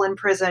a soul in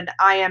prison,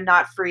 I am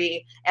not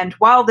free. And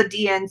while the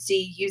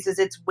DNC uses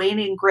its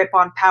waning grip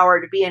on power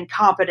to be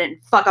incompetent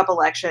and fuck up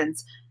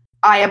elections,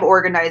 I am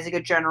organizing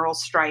a general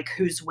strike.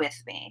 Who's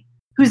with me?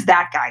 Who's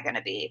that guy going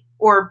to be?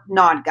 Or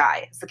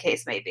non-guy, as the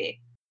case may be.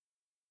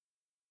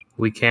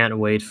 We can't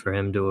wait for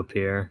him to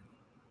appear.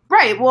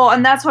 Right, well,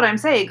 and that's what I'm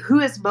saying. Who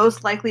is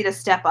most likely to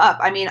step up?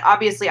 I mean,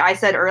 obviously, I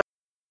said earlier,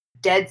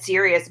 dead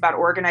serious about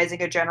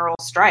organizing a general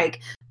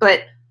strike,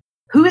 but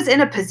who is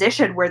in a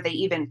position where they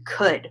even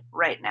could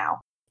right now?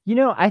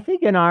 I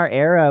think in our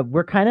era,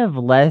 we're kind of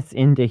less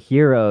into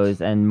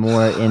heroes and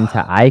more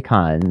into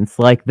icons.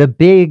 Like, the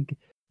big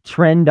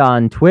trend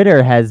on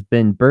Twitter has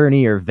been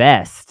Bernie or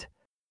Vest.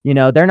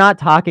 They're not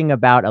talking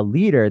about a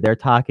leader. They're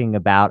talking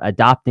about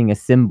adopting a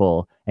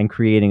symbol and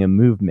creating a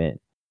movement.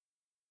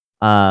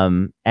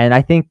 And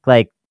I think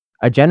like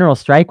a general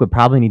strike would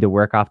probably need to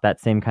work off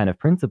that same kind of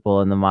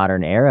principle in the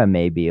modern era,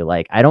 maybe.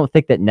 Like, I don't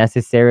think that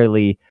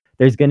necessarily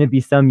there's going to be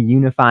some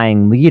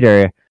unifying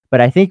leader, but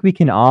I think we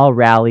can all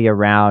rally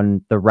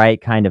around the right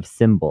kind of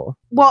symbol.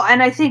 Well,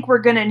 and I think we're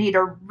going to need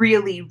a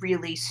really,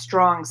 really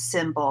strong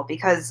symbol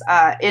because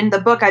in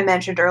the book I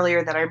mentioned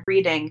earlier that I'm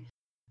reading,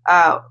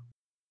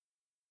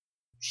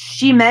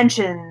 she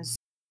mentions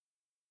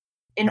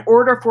in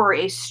order for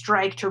a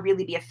strike to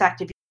really be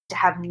effective, you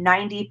have to have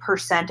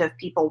 90% of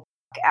people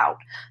walk out.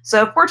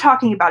 So if we're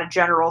talking about a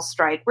general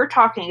strike, we're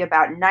talking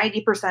about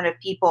 90% of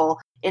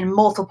people in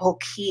multiple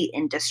key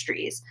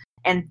industries.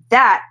 And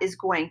that is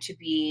going to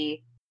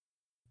be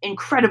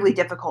incredibly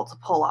difficult to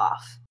pull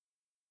off.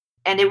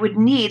 And it would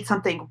need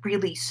something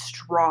really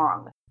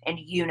strong and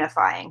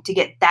unifying to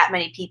get that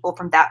many people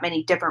from that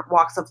many different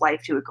walks of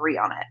life to agree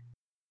on it.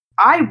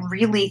 I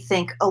really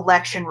think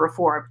election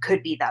reform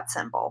could be that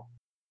symbol.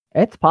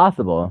 It's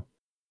possible.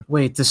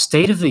 Wait, the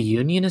State of the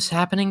Union is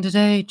happening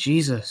today?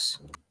 Jesus.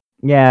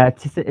 Yeah,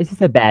 it's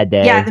just a bad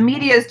day. Yeah, the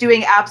media is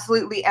doing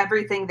absolutely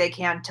everything they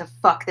can to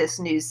fuck this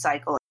news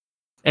cycle.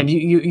 And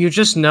you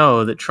just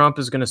know that Trump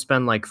is going to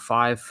spend like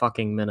 5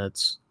 fucking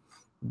minutes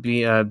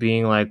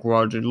being like,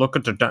 well, look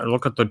at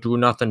the do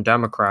nothing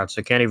Democrats.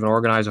 They can't even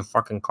organize a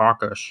fucking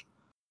caucus.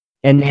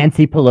 And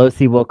Nancy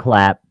Pelosi will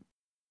clap.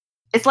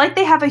 It's like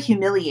they have a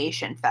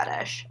humiliation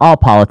fetish. All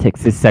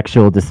politics is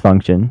sexual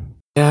dysfunction.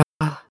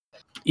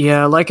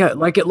 Yeah, like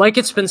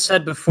it's been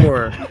said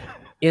before.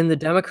 In the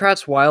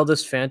Democrats'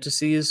 wildest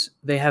fantasies,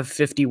 they have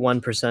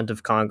 51%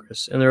 of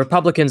Congress. In the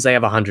Republicans, they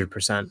have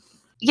 100%.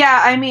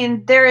 Yeah, I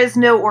mean, there is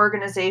no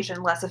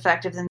organization less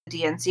effective than the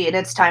DNC, and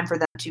it's time for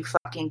them to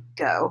fucking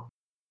go.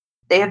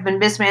 They have been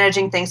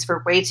mismanaging things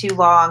for way too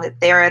long.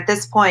 They're at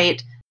this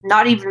point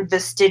not even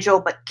vestigial,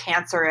 but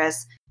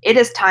cancerous. It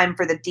is time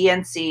for the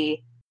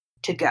DNC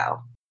to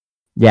go.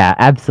 Yeah,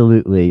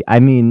 absolutely. I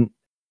mean,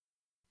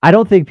 I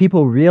don't think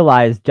people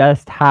realize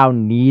just how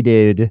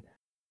needed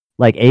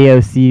like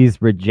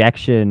AOC's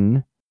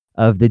rejection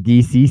of the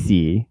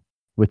DCC,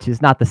 which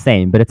is not the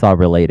same, but it's all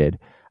related,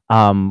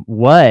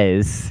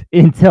 was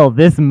until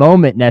this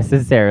moment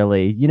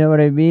necessarily. You know what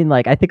I mean?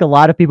 Like, I think a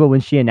lot of people, when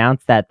she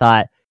announced that,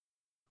 thought,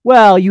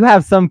 well, you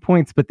have some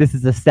points, but this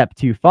is a step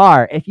too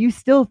far. If you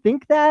still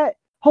think that,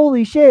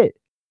 holy shit.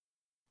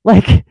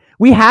 Like,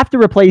 we have to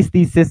replace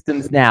these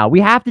systems now. We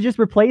have to just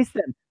replace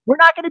them. We're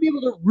not going to be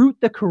able to root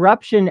the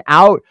corruption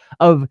out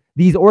of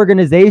these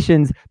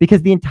organizations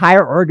because the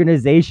entire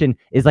organization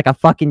is like a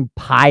fucking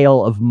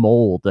pile of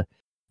mold.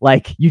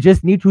 Like, you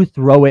just need to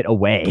throw it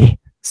away.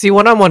 See,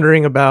 what I'm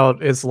wondering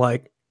about is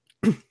like,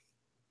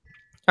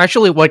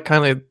 actually what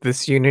kind of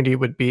this unity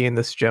would be in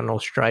this general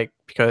strike,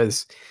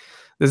 because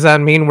does that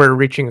mean we're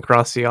reaching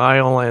across the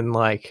aisle and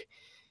like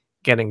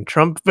getting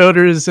Trump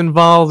voters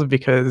involved?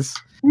 Because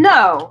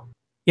no,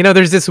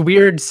 there's this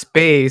weird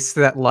space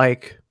that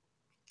like,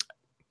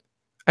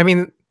 I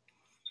mean,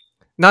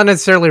 not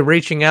necessarily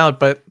reaching out,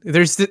 but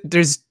there's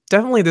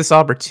definitely this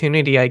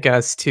opportunity, I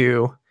guess,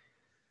 to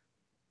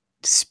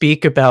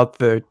speak about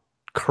the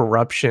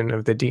corruption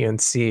of the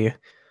DNC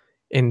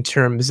in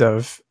terms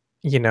of,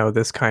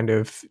 this kind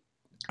of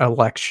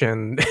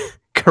election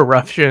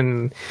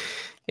corruption.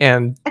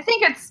 And I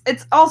think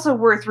it's also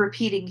worth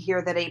repeating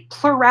here that a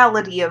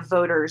plurality of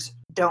voters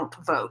don't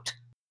vote.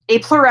 A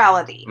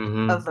plurality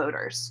of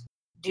voters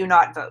do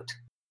not vote.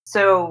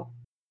 So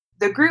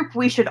the group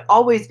we should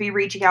always be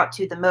reaching out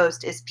to the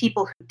most is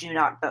people who do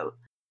not vote.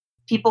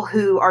 People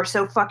who are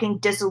so fucking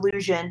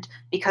disillusioned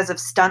because of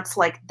stunts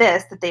like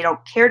this that they don't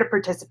care to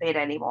participate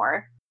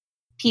anymore.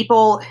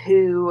 People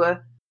who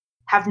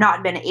have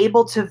not been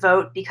able to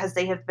vote because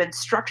they have been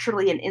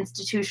structurally and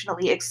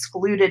institutionally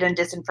excluded and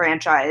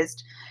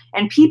disenfranchised.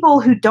 And people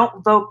who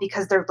don't vote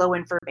because they're low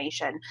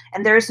information.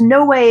 And there's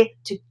no way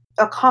to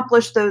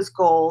accomplish those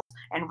goals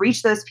and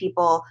reach those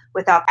people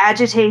without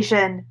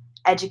agitation,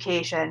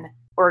 education,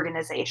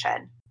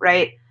 organization,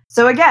 right?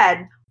 So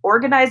again,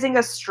 organizing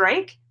a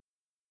strike,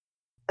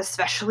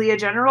 especially a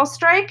general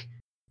strike,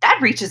 that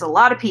reaches a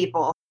lot of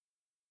people.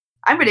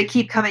 I'm going to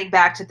keep coming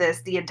back to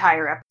this the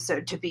entire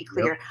episode, to be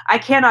clear. Yep. I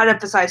cannot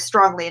emphasize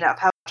strongly enough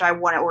how much I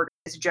want to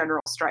organize a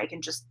general strike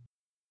and just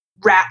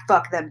rat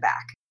fuck them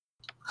back.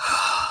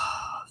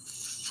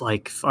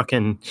 Like,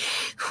 fucking...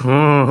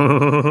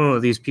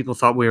 these people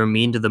thought we were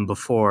mean to them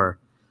before.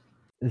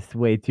 It's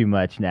way too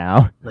much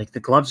now. Like, the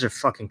gloves are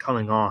fucking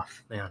coming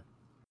off, man.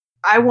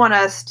 I want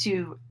us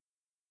to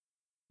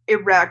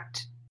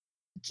erect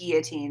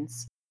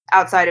guillotines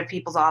outside of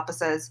people's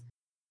offices.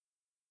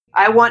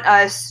 I want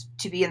us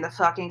to be in the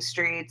fucking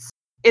streets.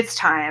 It's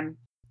time.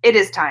 It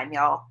is time,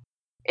 y'all.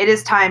 It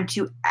is time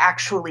to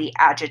actually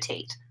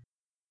agitate.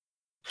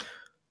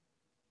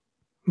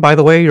 By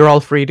the way, you're all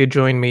free to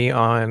join me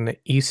on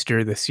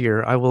Easter this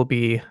year. I will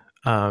be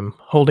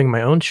holding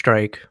my own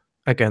strike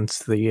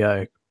against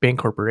the bank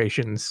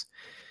corporations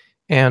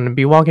and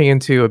be walking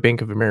into a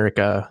Bank of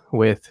America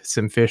with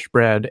some fish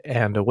bread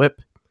and a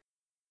whip.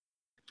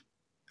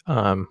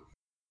 Let's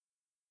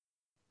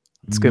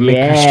go make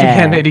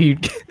Christianity.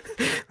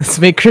 Let's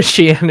make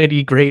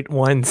Christianity great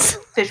once.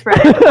 Fish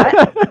bread and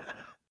what?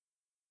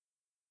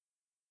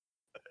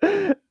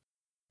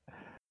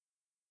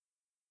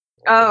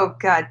 Oh,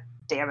 god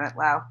damn it.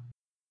 Wow.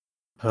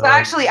 So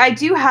actually, I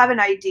do have an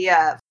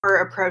idea for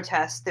a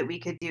protest that we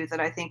could do that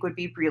I think would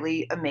be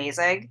really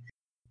amazing,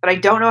 but I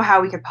don't know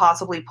how we could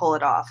possibly pull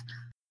it off.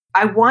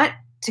 I want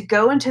to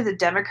go into the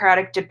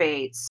Democratic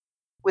debates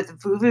with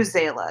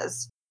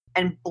vuvuzelas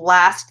and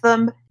blast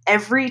them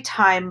every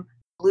time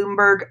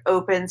Bloomberg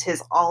opens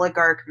his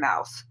oligarch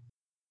mouth.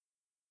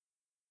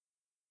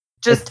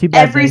 Just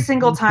every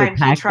single time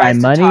he tries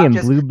to money, talk, and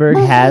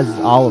Bloomberg has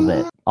all of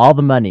it, all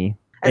the money.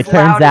 It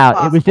turns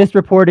out it was just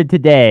reported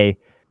today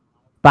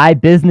by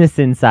Business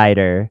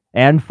Insider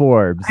and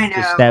Forbes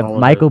that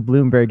Michael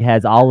Bloomberg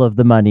has all of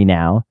the money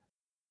now.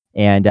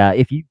 And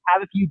if you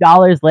have a few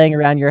dollars laying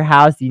around your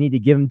house, you need to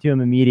give them to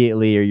him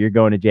immediately or you're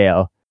going to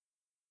jail.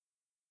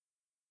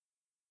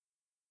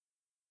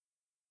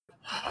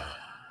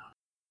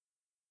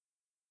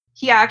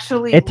 He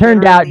actually. It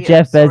turned out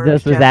Jeff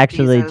Bezos was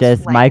actually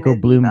just Michael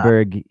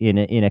Bloomberg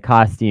in a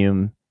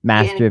costume,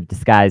 master of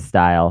disguise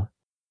style.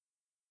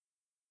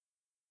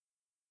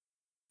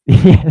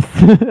 Yes.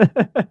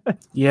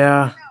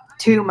 Yeah.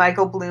 2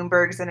 Michael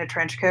Bloombergs in a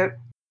trench coat.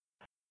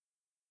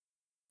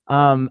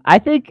 I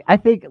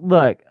think.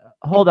 Look,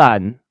 hold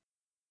on.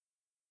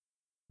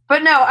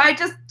 But no, I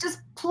just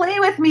play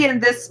with me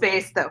in this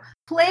space, though.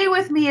 Play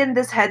with me in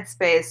this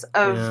headspace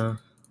of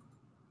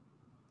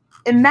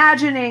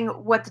imagining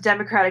what the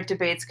Democratic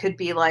debates could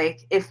be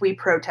like if we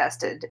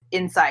protested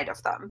inside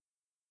of them.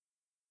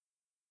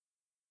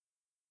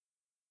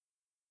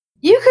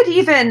 You could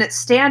even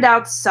stand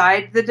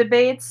outside the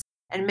debates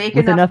and make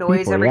enough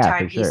noise every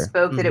time he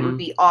spoke that it would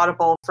be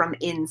audible from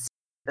inside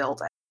the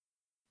building.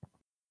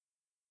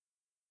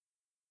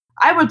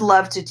 I would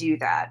love to do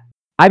that.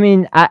 I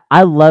mean,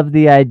 I love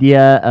the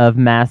idea of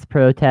mass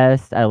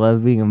protest. I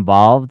love being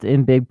involved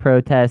in big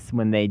protests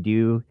when they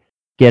do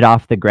get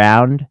off the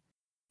ground.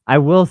 I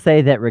will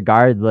say that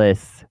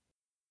regardless,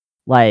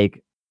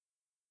 like,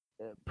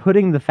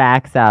 putting the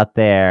facts out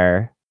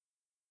there,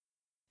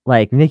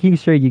 like, making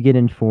sure you get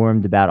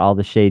informed about all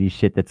the shady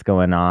shit that's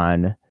going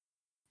on,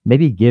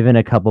 maybe giving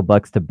a couple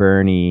bucks to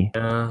Bernie,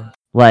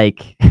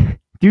 like,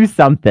 do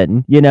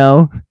something, you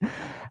know?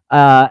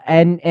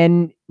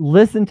 And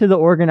listen to the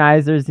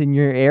organizers in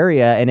your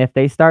area, and if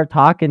they start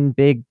talking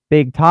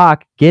big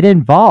talk, get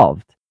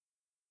involved.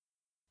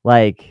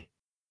 Like,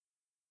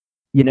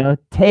 you know,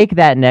 take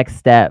that next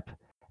step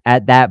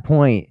at that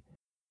point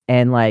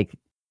and like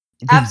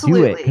just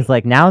do it, because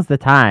like now's the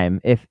time.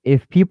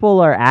 If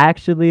people are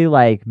actually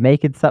like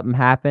making something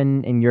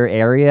happen in your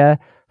area,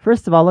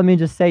 first of all, let me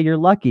just say you're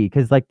lucky,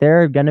 because like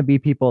there are gonna be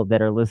people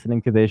that are listening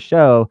to this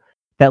show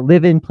that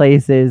live in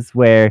places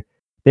where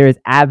there is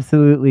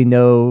absolutely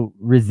no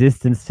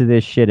resistance to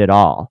this shit at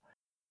all.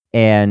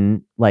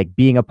 And like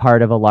being a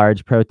part of a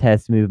large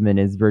protest movement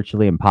is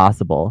virtually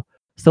impossible.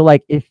 So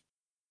like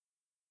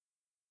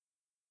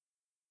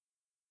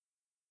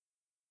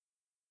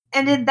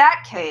And in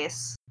that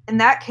case,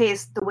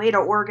 the way to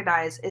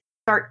organize is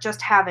start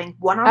just having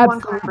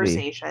one-on-one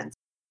conversations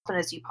as often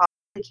as you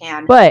possibly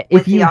can. But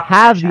if you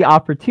have the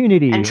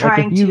opportunity, and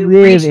like if you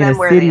live in a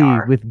city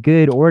with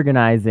good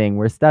organizing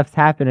where stuff's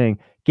happening,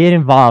 get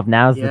involved.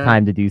 Now's the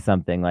time to do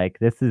something. Like,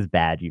 this is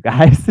bad, you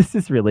guys. This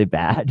is really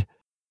bad.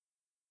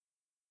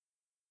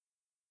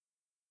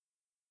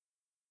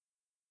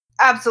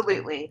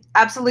 Absolutely.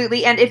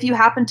 Absolutely. And if you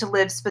happen to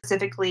live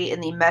specifically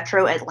in the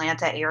Metro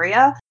Atlanta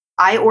area,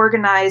 I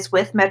organize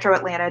with Metro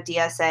Atlanta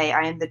DSA.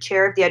 I am the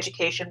chair of the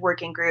education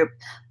working group.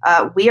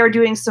 We are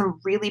doing some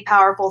really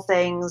powerful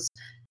things.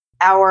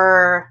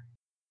 Our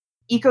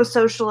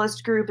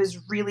eco-socialist group is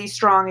really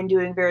strong and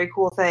doing very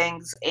cool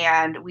things.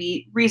 And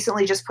we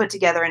recently just put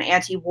together an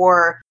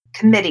anti-war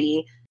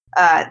committee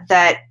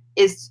that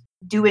is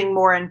doing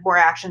more and more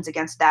actions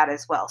against that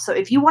as well. So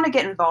if you want to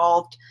get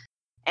involved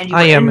and you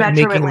are in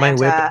Metro Atlanta, my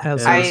whip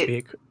as I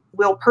speak.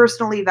 will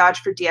personally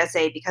vouch for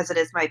DSA because it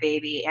is my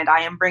baby, and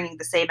I am bringing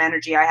the same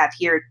energy I have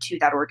here to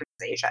that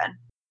organization.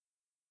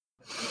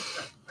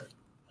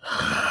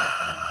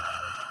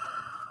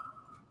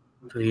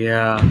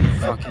 Yeah,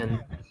 fucking.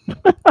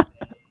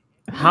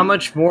 How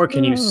much more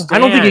can you stand? I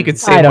don't think you could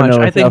say I don't much. know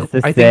what else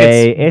to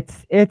say.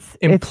 It's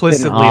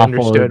implicitly been awful,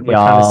 understood what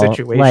kind of y'all.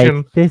 situation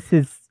Like, this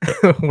is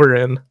we're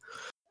in.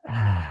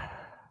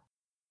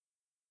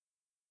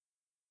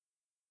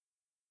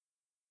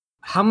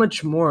 How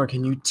much more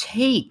can you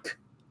take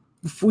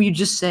before you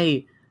just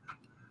say,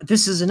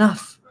 this is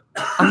enough?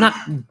 I'm not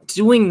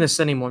doing this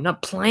anymore. I'm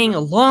not playing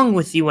along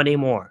with you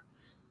anymore.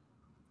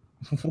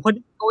 What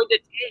is it going to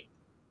take?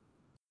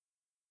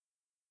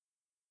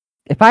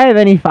 If I have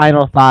any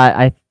final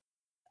thought,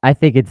 I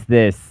think it's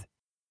this.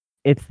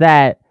 It's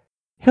that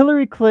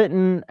Hillary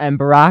Clinton and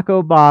Barack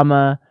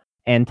Obama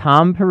and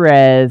Tom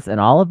Perez and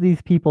all of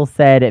these people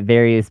said at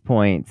various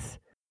points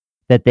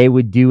that they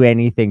would do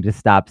anything to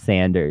stop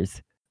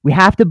Sanders. We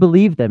have to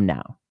believe them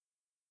now.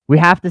 We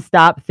have to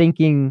stop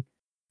thinking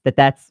that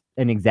that's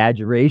an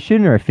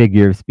exaggeration or a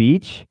figure of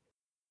speech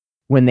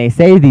when they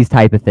say these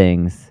type of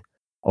things,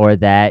 or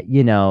that,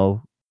 you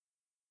know,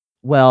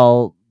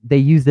 well, they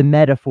used a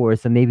metaphor,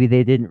 so maybe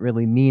they didn't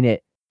really mean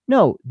it.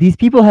 No, these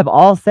people have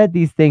all said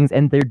these things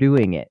and they're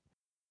doing it.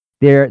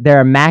 There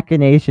are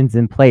machinations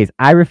in place.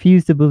 I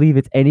refuse to believe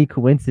it's any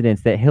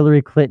coincidence that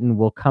Hillary Clinton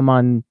will come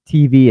on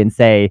TV and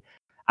say,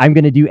 I'm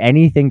going to do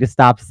anything to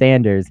stop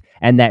Sanders,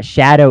 and that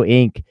Shadow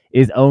Inc.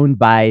 is owned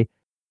by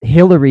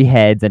Hillary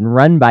heads and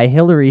run by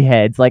Hillary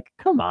heads. Like,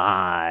 come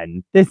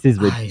on. This is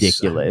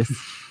ridiculous.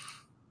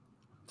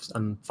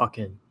 I'm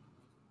fucking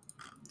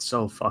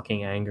so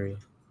fucking angry.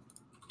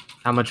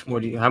 How much more?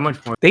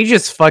 They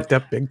just fucked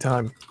up big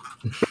time.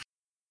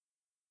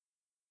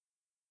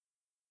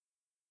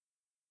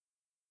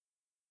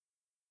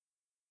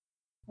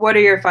 What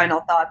are your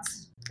final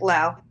thoughts,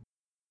 Lau?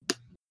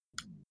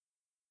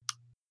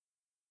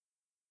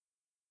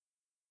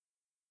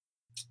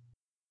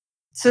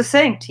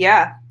 Succinct,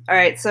 yeah. All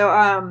right,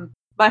 so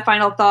my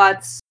final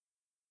thoughts.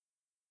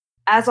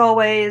 As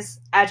always,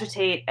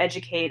 agitate,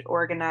 educate,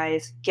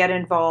 organize, get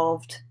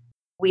involved.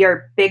 We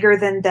are bigger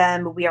than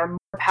them. We are more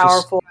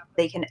powerful than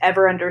they can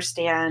ever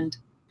understand.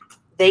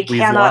 They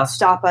cannot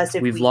stop us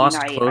if we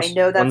unite. I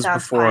know that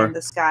sounds pie in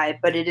the sky,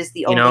 but it is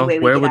the only way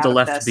we where get would out the of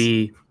left this.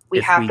 be We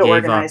if have we to gave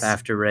organize. up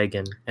after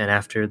Reagan and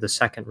after the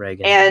second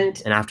Reagan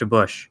And after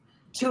Bush?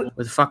 Where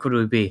the fuck would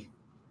we be?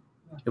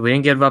 If we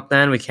didn't give up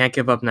then, we can't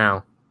give up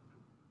now.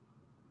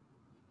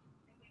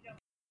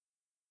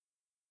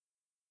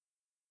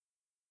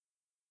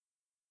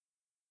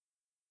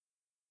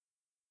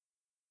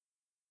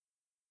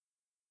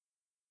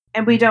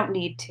 And we don't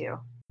need to,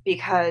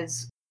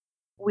 because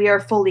we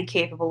are fully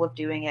capable of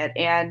doing it.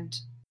 And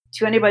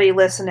to anybody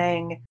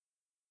listening,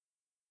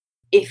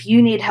 if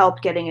you need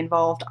help getting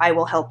involved, I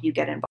will help you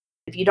get involved.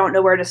 If you don't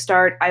know where to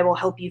start, I will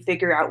help you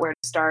figure out where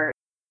to start.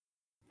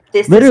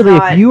 This Literally, is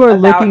not if you are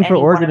about looking for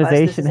any one of us. This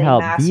organization is a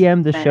help, mass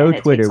DM the movement, show and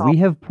it Twitter. takes all- We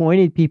have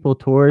pointed people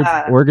towards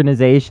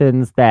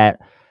organizations that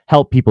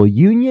help people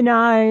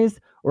unionize,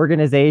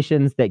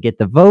 organizations that get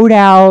the vote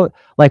out.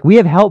 Like, we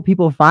have helped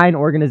people find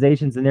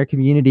organizations in their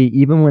community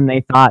even when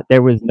they thought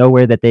there was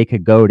nowhere that they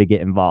could go to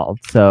get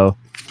involved. So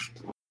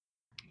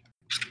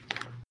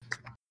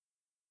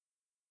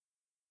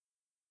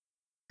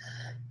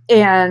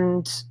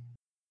and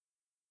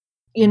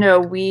you know,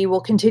 we will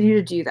continue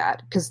to do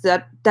that, because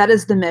that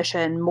is the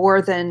mission,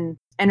 more than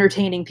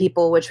entertaining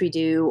people, which we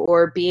do,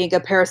 or being a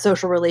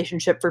parasocial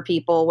relationship for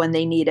people when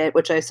they need it,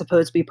 which I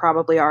suppose we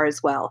probably are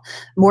as well.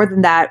 More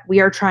than that, we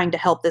are trying to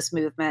help this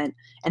movement,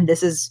 and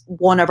this is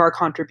one of our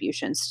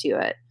contributions to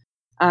it.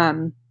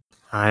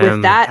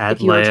 With that,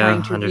 if you are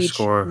trying to reach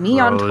me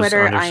on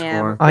Twitter, I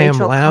am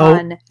Rachel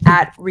Kahn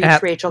at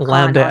Reach Rachel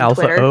Kahn on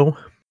Twitter. O.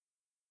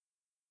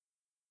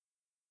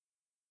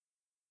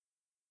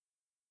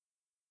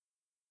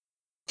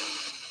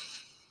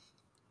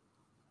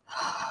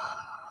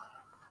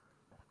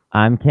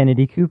 I'm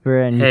Kennedy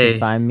Cooper, and you can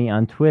find me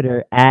on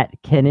Twitter at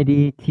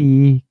Kennedy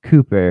T.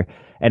 Cooper.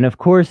 And of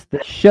course,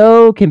 the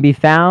show can be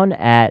found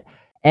at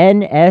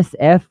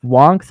NSF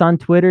Wonks on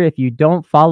Twitter. If you don't follow